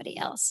for somebody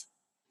else.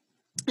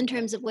 In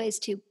terms of ways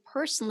to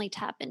personally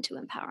tap into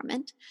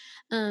empowerment,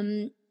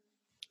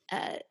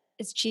 uh,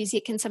 as cheesy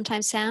it can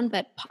sometimes sound,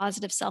 but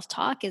positive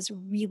self-talk is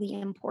really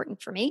important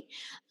for me.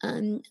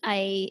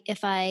 If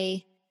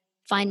I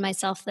find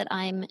myself that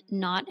I'm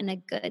not in a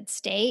good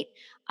state,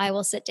 I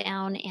will sit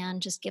down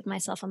and just give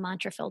myself a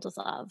mantra filled with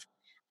love.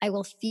 I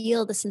will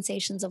feel the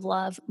sensations of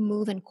love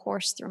move and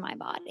course through my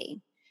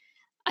body.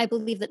 I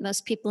believe that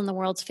most people in the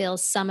world feel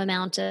some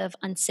amount of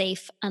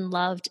unsafe,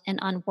 unloved, and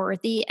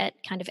unworthy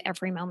at kind of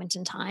every moment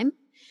in time.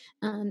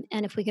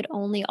 And if we could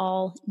only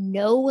all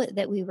know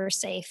that we were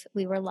safe,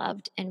 we were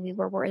loved, and we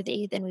were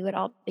worthy, then we would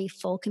all be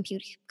full,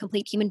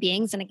 complete human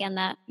beings. And again,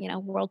 that,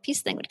 world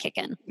peace thing would kick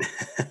in.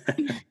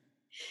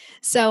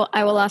 So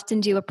I will often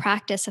do a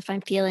practice if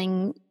I'm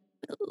feeling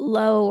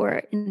low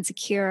or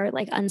insecure,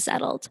 like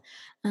unsettled,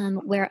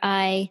 where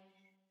I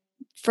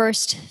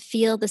first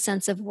feel the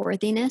sense of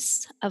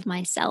worthiness of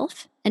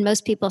myself. And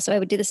most people, so I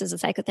would do this as a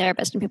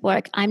psychotherapist, and people are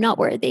like, I'm not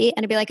worthy.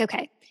 And I'd be like,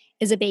 okay,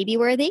 is a baby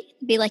worthy?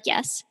 I'd be like,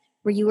 yes.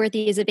 Were you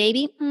worthy as a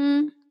baby?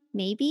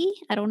 Maybe.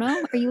 I don't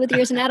know. Are you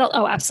worthy as an adult?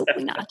 Oh,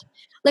 absolutely not.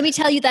 Let me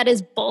tell you, that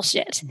is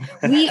bullshit.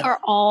 We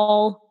are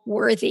all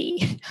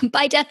worthy.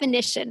 By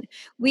definition,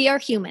 we are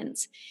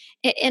humans.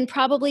 And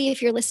probably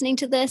if you're listening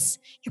to this,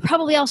 you're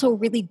probably also a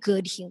really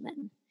good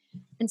human.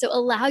 And so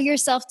allow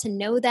yourself to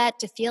know that,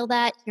 to feel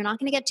that. You're not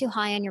going to get too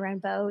high on your own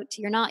boat.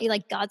 You're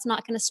like, God's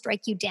not going to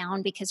strike you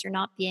down because you're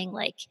not being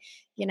like,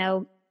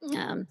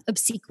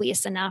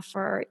 obsequious enough,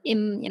 or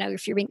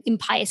if you're being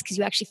impious because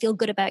you actually feel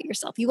good about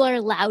yourself. You are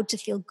allowed to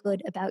feel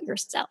good about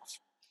yourself.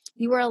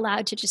 You are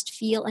allowed to just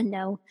feel and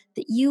know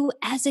that you,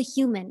 as a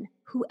human,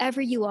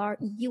 whoever you are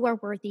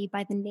worthy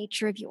by the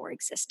nature of your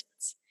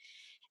existence.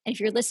 And if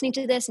you're listening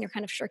to this and you're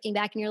kind of shirking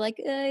back and you're like,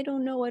 I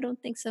don't know, I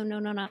don't think so. No,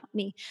 not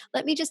me.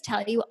 Let me just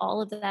tell you,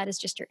 all of that is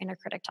just your inner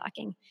critic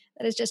talking.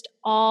 That is just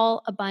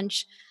all a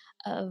bunch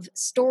of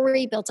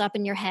story built up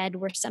in your head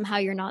where somehow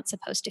you're not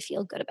supposed to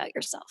feel good about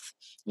yourself.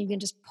 You can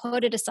just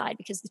put it aside,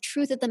 because the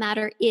truth of the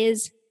matter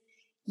is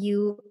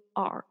you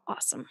are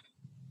awesome.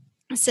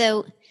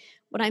 So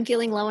when I'm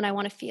feeling low and I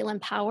want to feel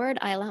empowered,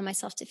 I allow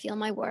myself to feel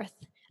my worth.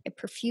 I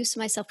perfuse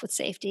myself with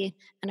safety,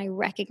 and I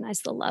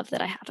recognize the love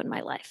that I have in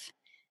my life.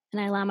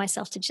 And I allow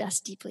myself to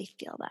just deeply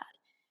feel that.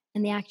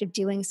 And the act of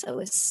doing so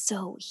is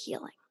so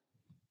healing.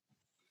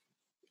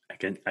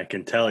 I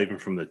can tell even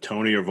from the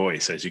tone of your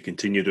voice as you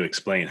continue to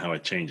explain how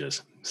it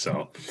changes.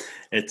 So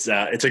it's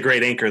a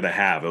great anchor to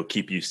have. It'll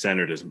keep you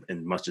centered as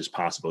much as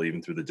possible,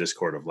 even through the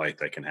discord of life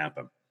that can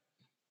happen.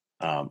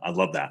 I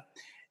love that.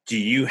 Do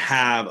you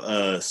have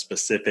a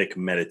specific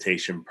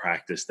meditation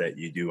practice that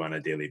you do on a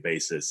daily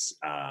basis,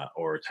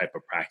 or a type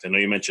of practice? I know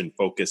you mentioned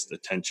focused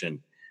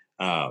attention.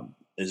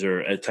 Is there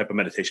a type of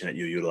meditation that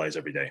you utilize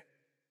every day?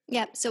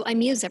 Yeah. So I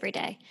muse every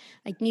day.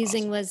 Like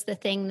musing Awesome. was the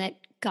thing that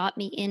got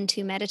me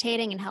into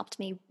meditating and helped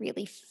me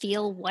really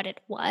feel what it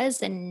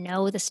was and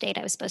know the state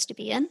I was supposed to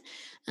be in.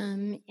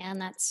 And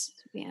that's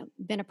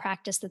been a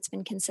practice that's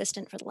been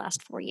consistent for the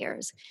last 4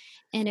 years.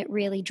 And it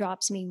really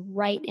drops me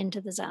right into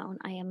the zone.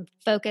 I am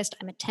focused.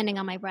 I'm attending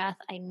on my breath.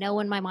 I know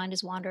when my mind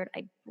has wandered.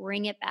 I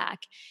bring it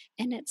back.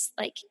 And it's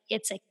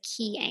a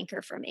key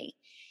anchor for me.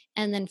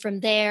 And then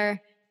from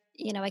there,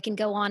 I can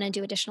go on and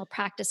do additional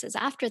practices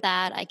after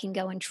that. I can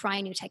go and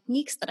try new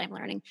techniques that I'm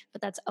learning,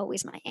 but that's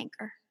always my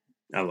anchor.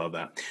 I love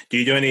that. Do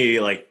you do any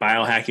like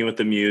biohacking with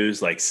the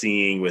Muse, like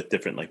seeing with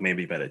different, like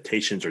maybe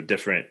meditations or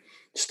different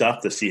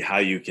stuff to see how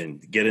you can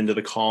get into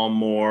the calm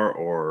more,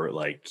 or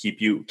like keep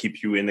you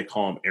in the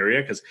calm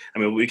area? Because I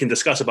mean, we can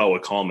discuss about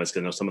what calm is,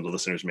 because I know some of the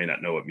listeners may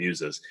not know what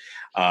Muse is,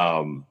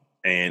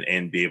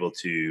 and be able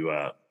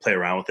to play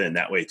around with it in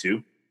that way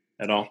too,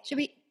 at all.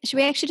 Should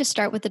we actually just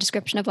start with the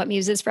description of what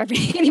Muse is for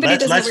anybody who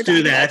doesn't know Let's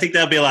do that. about? I think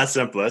that'll be a lot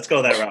simpler. Let's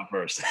go that route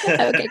first.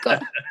 Okay, cool.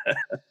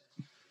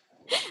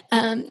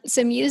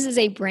 So Muse is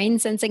a brain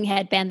sensing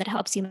headband that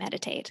helps you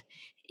meditate.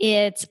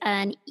 It's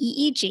an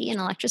EEG, an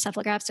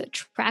electroencephalograph, so it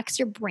tracks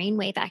your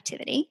brainwave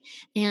activity,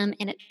 and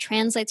it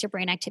translates your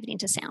brain activity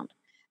into sound.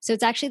 So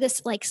it's actually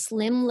this like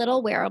slim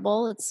little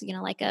wearable. It's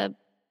like a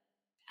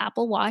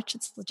Apple Watch.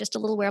 It's just a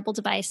little wearable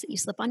device that you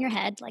slip on your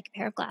head like a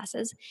pair of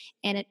glasses,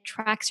 and it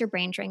tracks your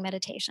brain during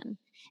meditation.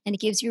 And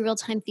it gives you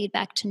real-time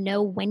feedback to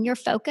know when you're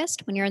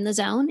focused, when you're in the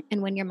zone,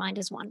 and when your mind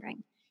is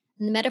wandering.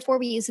 And the metaphor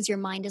we use is your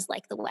mind is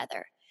like the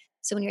weather.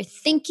 So when you're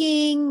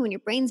thinking, when your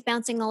brain's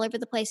bouncing all over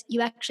the place,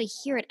 you actually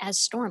hear it as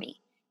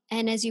stormy.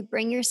 And as you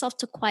bring yourself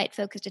to quiet,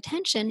 focused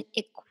attention,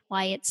 it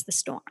quiets the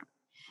storm.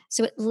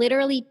 So it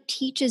literally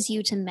teaches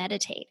you to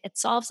meditate. It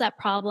solves that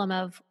problem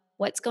of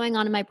what's going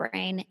on in my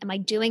brain? Am I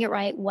doing it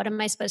right? What am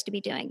I supposed to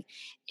be doing?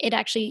 It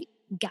actually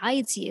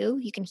guides you.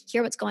 You can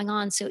hear what's going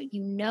on, so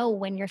you know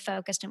when you're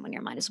focused and when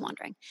your mind is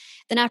wandering.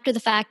 Then after the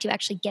fact, you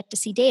actually get to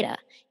see data.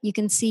 You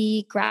can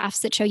see graphs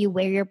that show you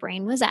where your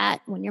brain was at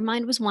when your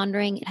mind was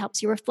wandering. It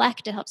helps you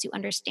reflect. It helps you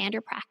understand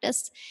your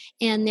practice.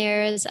 And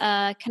there's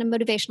a kind of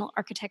motivational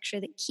architecture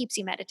that keeps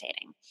you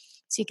meditating.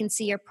 So you can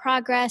see your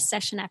progress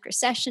session after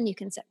session. You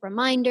can set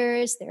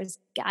reminders. There's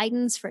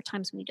guidance for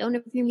times when you don't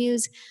have your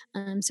muse.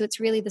 So it's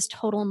really this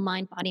total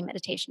mind-body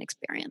meditation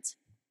experience.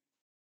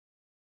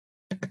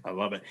 I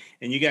love it.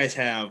 And you guys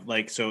have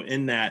so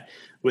in that,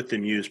 with the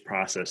muse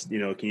process,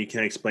 can you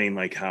explain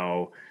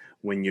how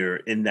when you're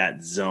in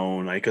that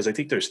zone, because I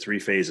think there's 3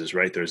 phases,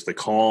 right? There's the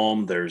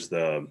calm, there's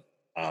the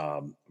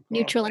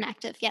neutral and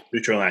active. Yep.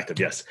 Neutral and active.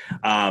 Yes.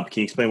 Can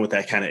you explain what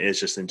that kind of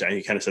is?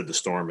 You kind of said the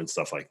storm and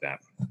stuff like that.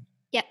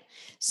 Yep.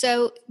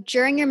 So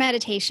during your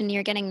meditation,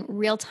 you're getting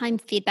real-time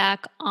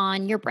feedback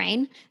on your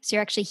brain. So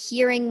you're actually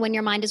hearing when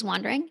your mind is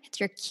wandering. It's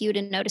your cue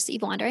to notice that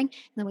you're wandering. And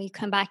then when you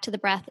come back to the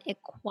breath,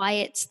 it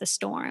quiets the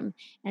storm.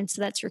 And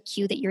so that's your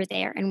cue that you're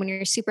there. And when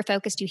you're super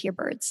focused, you hear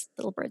birds,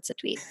 little birds that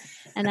tweet.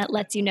 And that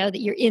lets you know that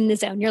you're in the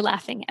zone. You're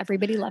laughing.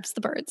 Everybody loves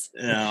the birds.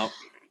 No.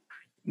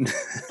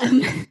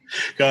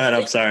 Go ahead.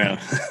 I'm sorry.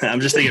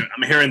 I'm just thinking,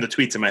 I'm hearing the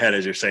tweets in my head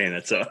as you're saying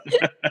it. So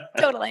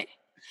Totally.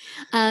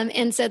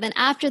 And so then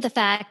after the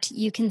fact,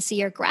 you can see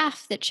your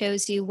graph that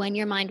shows you when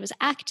your mind was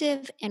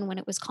active and when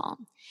it was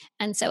calm.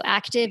 And so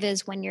active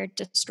is when you're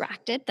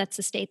distracted. That's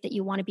the state that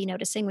you want to be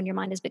noticing when your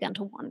mind has begun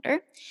to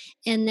wander.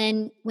 And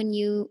then when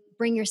you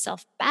bring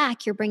yourself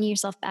back, you're bringing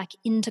yourself back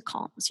into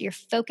calm. So you're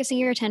focusing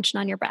your attention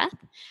on your breath.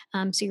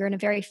 So you're in a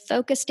very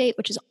focused state,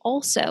 which is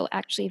also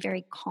actually a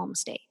very calm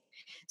state.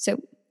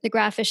 So the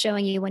graph is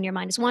showing you when your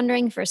mind is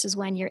wandering versus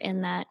when you're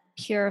in that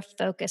pure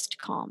focused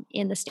calm,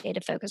 in the state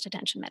of focused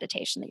attention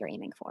meditation that you're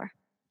aiming for.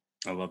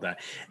 I love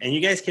that. And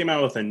you guys came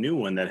out with a new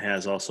one that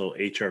has also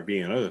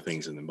HRV and other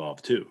things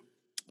involved too.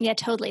 Yeah,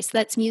 totally. So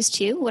that's Muse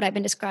 2. What I've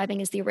been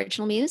describing is the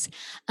original Muse.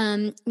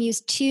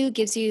 Muse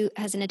 2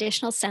 has an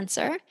additional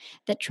sensor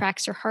that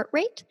tracks your heart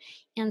rate.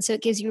 And so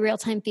it gives you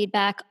real-time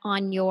feedback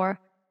on your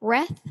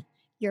breath,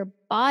 your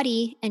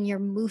body, and your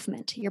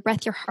movement, your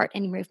breath, your heart,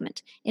 and your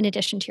movement, in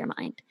addition to your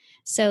mind.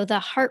 So the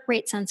heart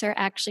rate sensor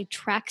actually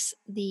tracks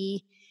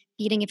the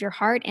beating of your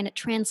heart, and it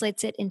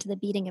translates it into the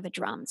beating of a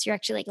drum. So you're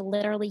actually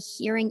literally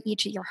hearing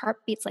each of your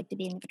heartbeats like the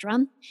beating of a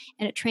drum.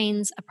 And it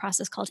trains a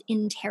process called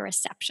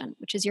interoception,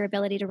 which is your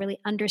ability to really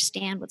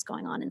understand what's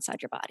going on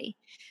inside your body.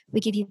 We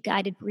give you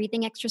guided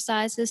breathing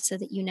exercises so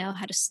that you know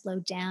how to slow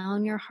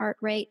down your heart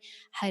rate,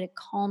 how to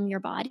calm your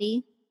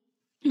body.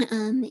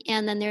 And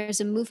then there's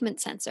a movement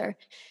sensor,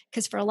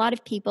 because for a lot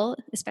of people,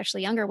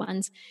 especially younger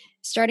ones,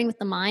 starting with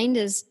the mind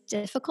is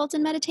difficult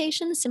in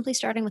meditation. Simply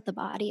starting with the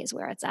body is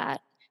where it's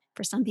at.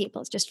 For some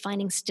people, it's just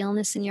finding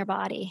stillness in your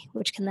body,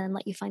 which can then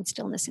let you find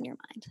stillness in your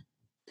mind.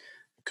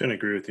 Couldn't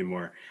agree with you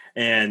more.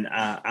 And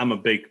I'm a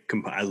big,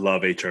 I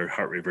love HR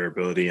heart rate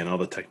variability and all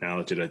the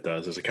technology that it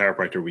does. As a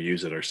chiropractor, we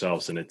use it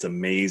ourselves, and it's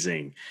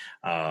amazing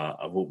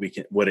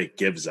what it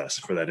gives us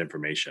for that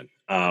information.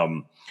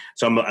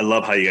 So I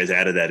love how you guys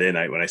added that in.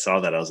 When I saw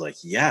that, I was like,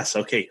 yes,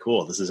 okay,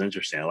 cool. This is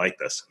interesting. I like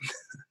this.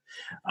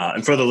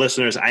 And for the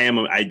listeners,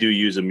 I do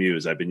use a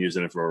Muse. I've been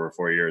using it for over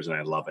 4 years, and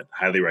I love it.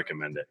 Highly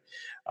recommend it.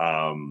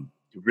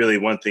 Really,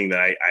 one thing that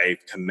I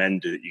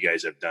commend that you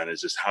guys have done is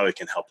just how it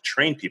can help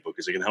train people,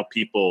 because it can help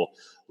people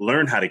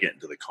learn how to get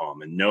into the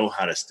calm and know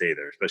how to stay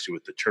there, especially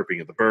with the chirping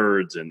of the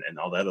birds and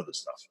all that other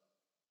stuff.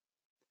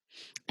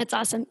 It's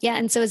awesome. Yeah.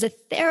 And so as a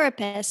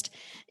therapist,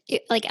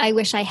 I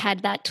wish I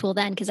had that tool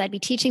then, because I'd be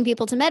teaching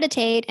people to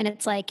meditate, and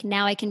it's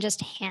now I can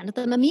just hand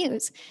them a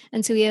Muse.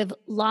 And so we have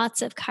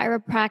lots of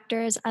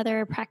chiropractors,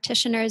 other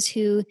practitioners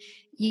who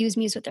use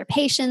Muse with their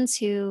patients,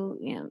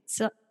 who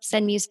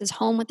send Muses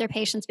home with their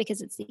patients,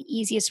 because it's the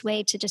easiest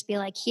way to just be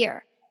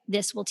here,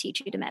 this will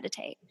teach you to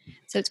meditate.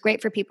 So it's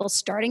great for people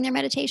starting their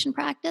meditation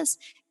practice.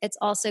 It's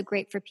also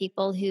great for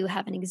people who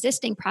have an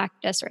existing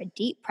practice or a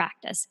deep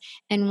practice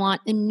and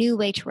want a new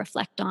way to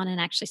reflect on and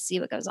actually see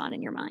what goes on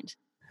in your mind.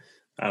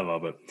 I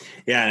love it.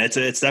 Yeah, and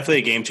it's definitely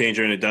a game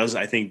changer, and it does,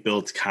 I think,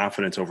 build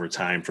confidence over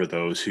time for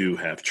those who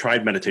have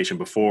tried meditation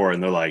before,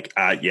 and they're like,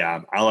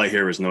 yeah, all I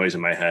hear is noise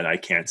in my head. I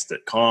can't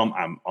sit calm.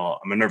 I'm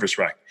a nervous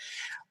wreck.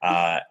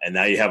 And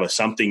now you have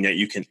something that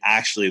you can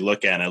actually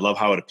look at. And I love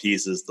how it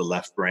appeases the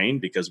left brain,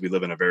 because we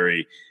live in a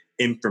very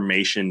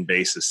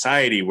information-based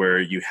society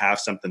where you have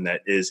something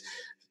that is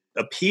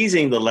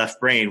appeasing the left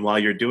brain while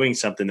you're doing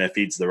something that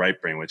feeds the right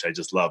brain, which I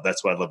just love.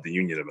 That's why I love the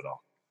union of it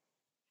all.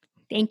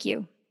 Thank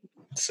you.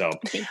 So,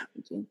 thank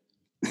you.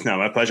 No,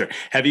 my pleasure.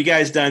 Have you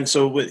guys done,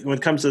 so when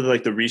it comes to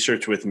the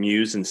research with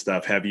Muse and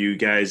stuff, have you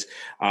guys,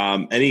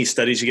 any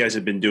studies you guys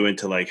have been doing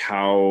to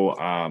how,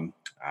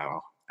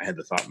 I had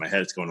the thought in my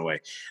head, it's going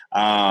away.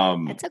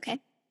 That's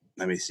okay.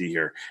 Let me see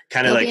here.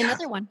 Kind of be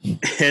another one.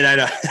 And I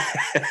know.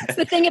 It's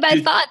the thing about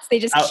thoughts. They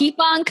just keep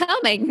on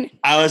coming.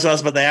 I was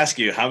about to ask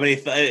you how many,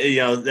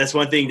 that's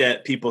one thing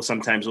that people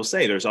sometimes will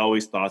say. There's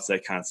always thoughts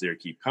that constantly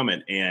keep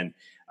coming. And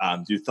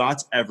Do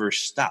thoughts ever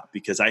stop?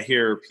 Because I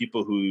hear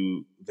people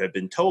who have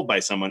been told by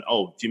someone,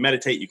 oh, if you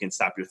meditate, you can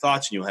stop your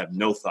thoughts and you'll have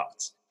no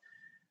thoughts.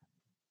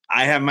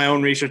 I have my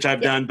own research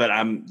I've done, but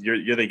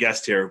you're the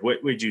guest here.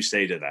 What would you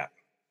say to that?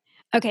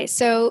 Okay,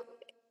 so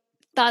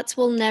thoughts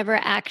will never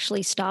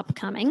actually stop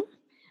coming.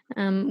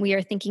 We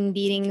are thinking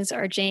beings.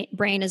 Our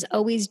brain is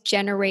always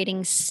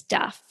generating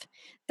stuff.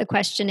 The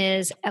question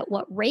is at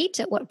what rate,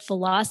 at what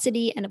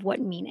velocity, and of what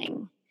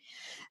meaning.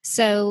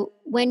 So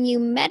when you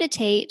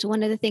meditate,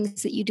 one of the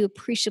things that you do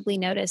appreciably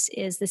notice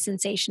is the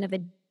sensation of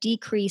a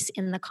decrease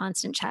in the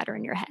constant chatter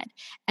in your head.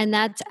 And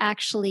that's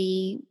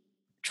actually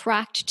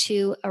tracked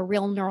to a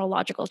real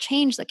neurological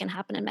change that can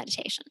happen in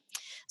meditation.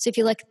 So if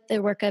you look at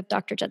the work of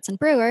Dr. Judson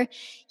Brewer,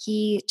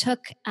 he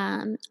took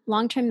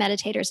long-term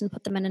meditators and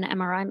put them in an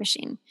MRI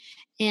machine.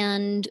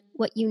 And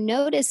what you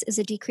notice is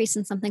a decrease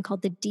in something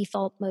called the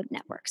default mode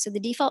network. So the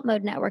default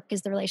mode network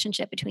is the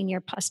relationship between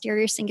your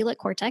posterior cingulate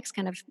cortex,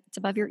 kind of it's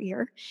above your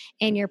ear,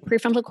 and your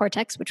prefrontal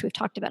cortex, which we've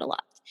talked about a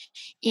lot.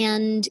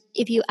 And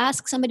if you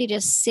ask somebody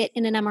to sit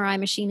in an MRI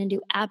machine and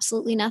do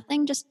absolutely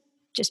nothing, just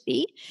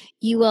be,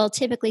 you will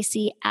typically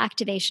see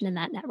activation in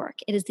that network.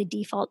 It is the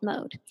default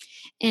mode.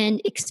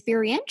 And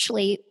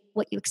experientially,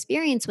 what you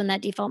experience when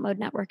that default mode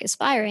network is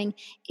firing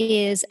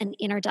is an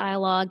inner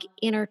dialogue,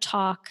 inner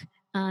talk,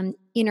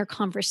 inner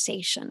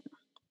conversation.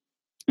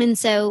 And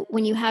so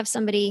when you have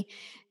somebody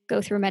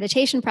go through a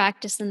meditation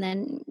practice and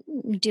then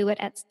do it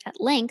at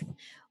length,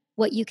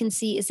 what you can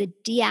see is a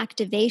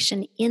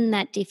deactivation in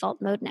that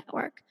default mode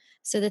network.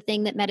 So the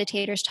thing that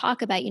meditators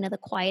talk about, the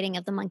quieting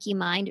of the monkey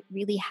mind,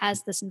 really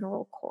has this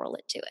neural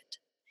correlate to it.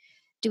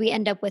 Do we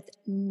end up with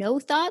no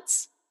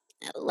thoughts?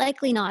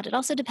 Likely not. It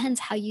also depends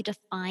how you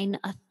define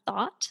a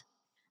thought.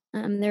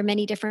 There are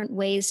many different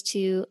ways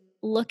to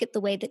look at the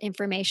way that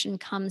information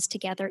comes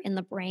together in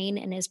the brain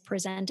and is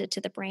presented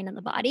to the brain and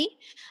the body.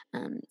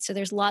 So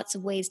there's lots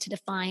of ways to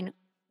define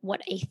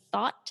what a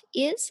thought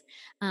is.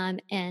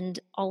 And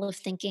all of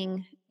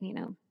thinking,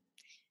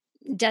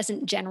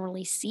 doesn't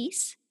generally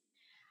cease.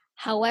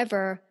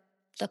 However,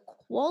 the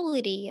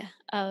quality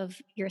of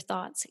your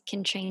thoughts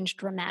can change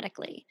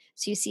dramatically.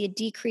 So you see a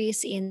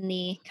decrease in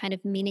the kind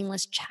of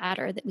meaningless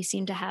chatter that we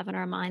seem to have in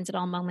our minds at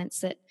all moments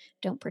that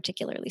don't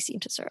particularly seem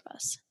to serve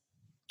us.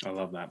 I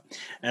love that.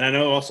 And I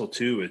know also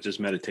too, with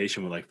just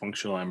meditation with like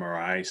functional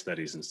MRI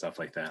studies and stuff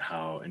like that,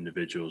 how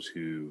individuals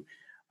who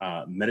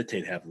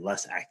meditate have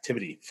less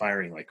activity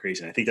firing like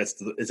crazy. And I think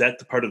is that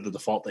the part of the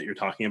default that you're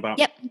talking about?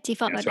 Yep.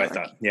 Default mode. That's what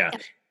I thought. Yeah.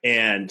 Yep.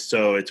 And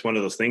so it's one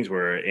of those things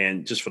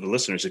and just for the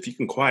listeners, if you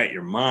can quiet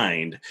your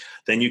mind,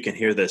 then you can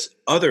hear this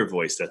other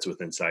voice that's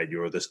within inside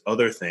you, or this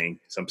other thing.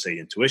 Some say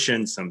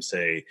intuition, some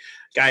say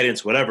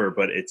guidance, whatever,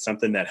 but it's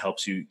something that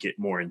helps you get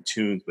more in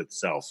tune with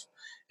self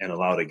and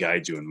allow to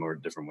guide you in more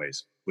different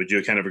ways. Would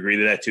you kind of agree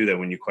to that too, that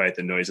when you quiet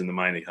the noise in the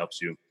mind, it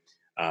helps you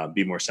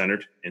be more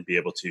centered and be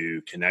able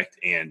to connect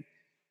and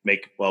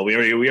we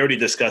already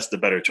discussed the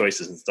better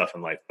choices and stuff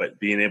in life, but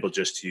being able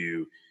just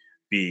to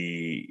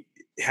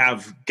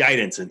have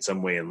guidance in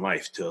some way in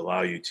life to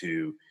allow you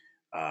to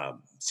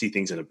see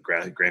things in a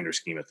grander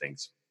scheme of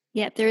things.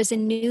 Yeah, there is a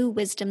new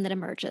wisdom that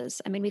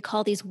emerges. I mean, we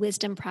call these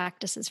wisdom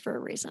practices for a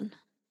reason.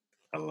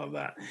 I love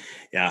that.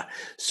 Yeah.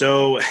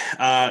 So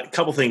a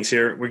couple things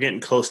here. We're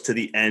getting close to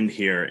the end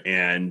here.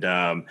 And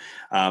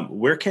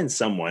where can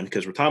someone,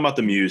 because we're talking about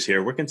the Muse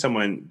here, where can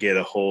someone get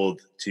a hold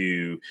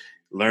to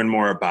learn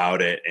more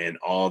about it and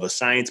all the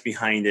science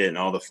behind it and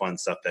all the fun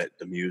stuff that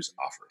the Muse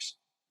offers?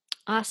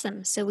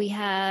 Awesome. So we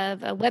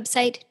have a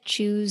website,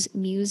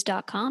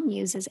 choosemuse.com.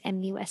 Muse is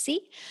MUSE.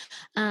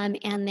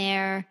 And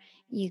there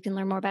you can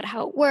learn more about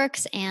how it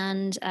works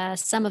and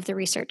some of the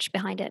research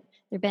behind it.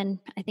 There have been,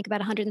 I think, about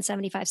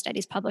 175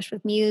 studies published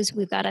with Muse.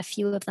 We've got a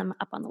few of them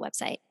up on the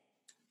website.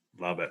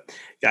 Love it.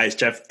 Guys,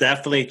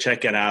 definitely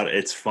check it out.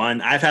 It's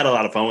fun. I've had a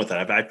lot of fun with it.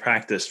 I've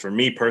practiced, for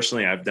me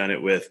personally, I've done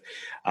it with,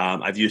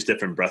 I've used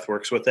different breath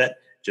works with it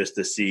just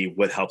to see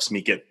what helps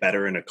me get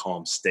better in a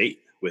calm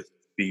state with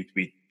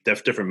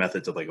different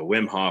methods of like a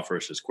Wim Hof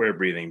versus square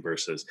breathing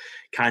versus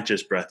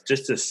conscious breath,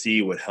 just to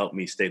see what helped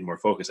me stay more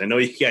focused. I know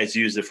you guys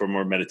use it for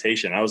more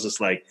meditation. I was just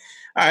like,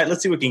 all right,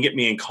 let's see what can get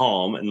me in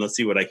calm and let's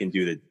see what I can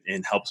do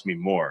and helps me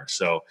more.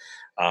 So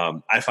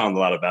I found a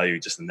lot of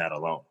value just in that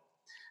alone.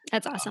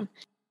 That's awesome.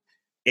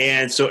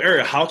 And so,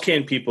 Ariel, how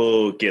can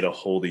people get a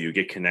hold of you,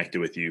 get connected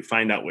with you,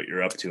 find out what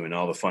you're up to and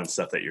all the fun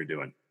stuff that you're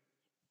doing?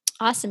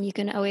 Awesome. You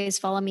can always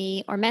follow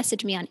me or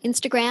message me on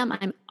Instagram.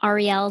 I'm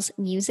Ariel's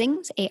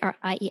Musings,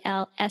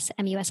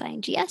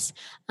 ARIELSMUSINGS.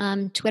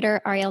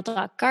 Twitter,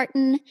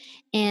 Ariel.Garten.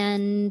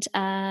 And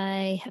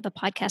I have a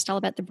podcast all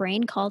about the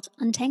brain called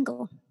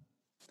Untangle.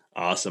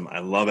 Awesome. I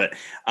love it.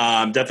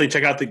 Definitely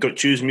check out the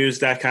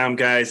choosemuse.com,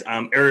 guys.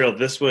 Ariel,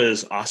 this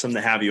was awesome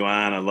to have you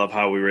on. I love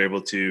how we were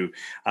able to,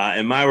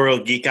 in my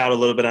world, geek out a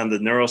little bit on the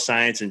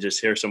neuroscience and just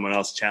hear someone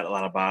else chat a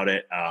lot about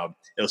it.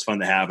 It was fun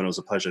to have, and it was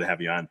a pleasure to have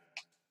you on.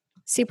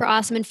 Super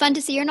awesome. And fun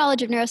to see your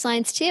knowledge of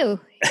neuroscience too.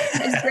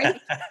 It was great.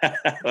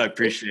 I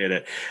appreciate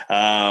it.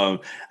 I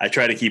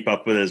try to keep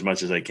up with it as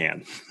much as I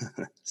can.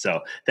 So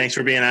thanks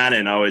for being on,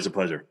 and always a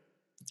pleasure.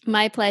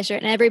 My pleasure.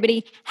 And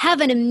everybody,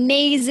 have an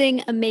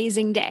amazing,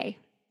 amazing day.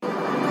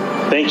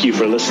 Thank you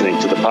for listening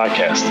to the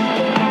podcast.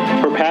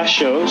 For past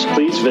shows,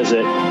 please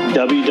visit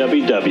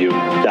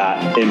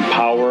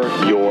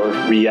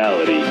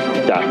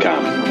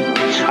www.empoweryourreality.com.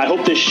 I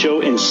hope this show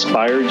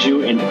inspired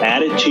you and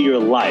added to your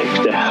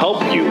life to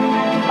help you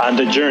on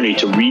the journey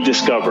to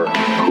rediscover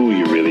who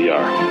you really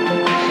are.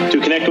 To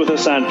connect with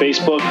us on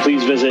Facebook,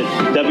 please visit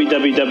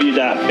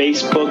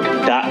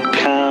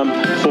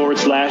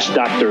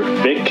www.facebook.com/Dr.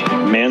 Vic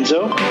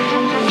Manzo.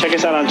 Check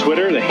us out on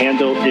Twitter. The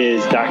handle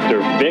is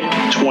Dr.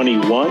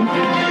 Vic21.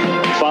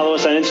 Follow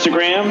us on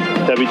Instagram,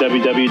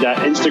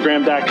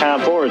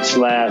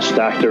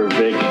 www.instagram.com/Dr.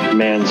 Vic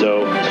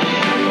Manzo.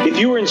 If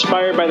you were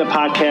inspired by the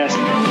podcast,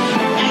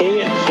 pay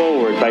it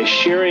forward by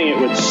sharing it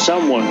with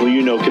someone who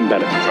you know can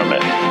benefit from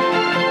it.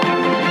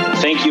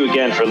 Thank you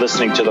again for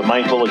listening to the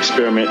Mindful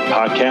Experiment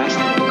podcast,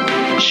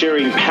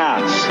 sharing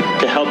paths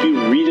to help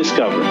you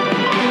rediscover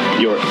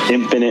your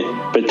infinite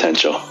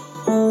potential.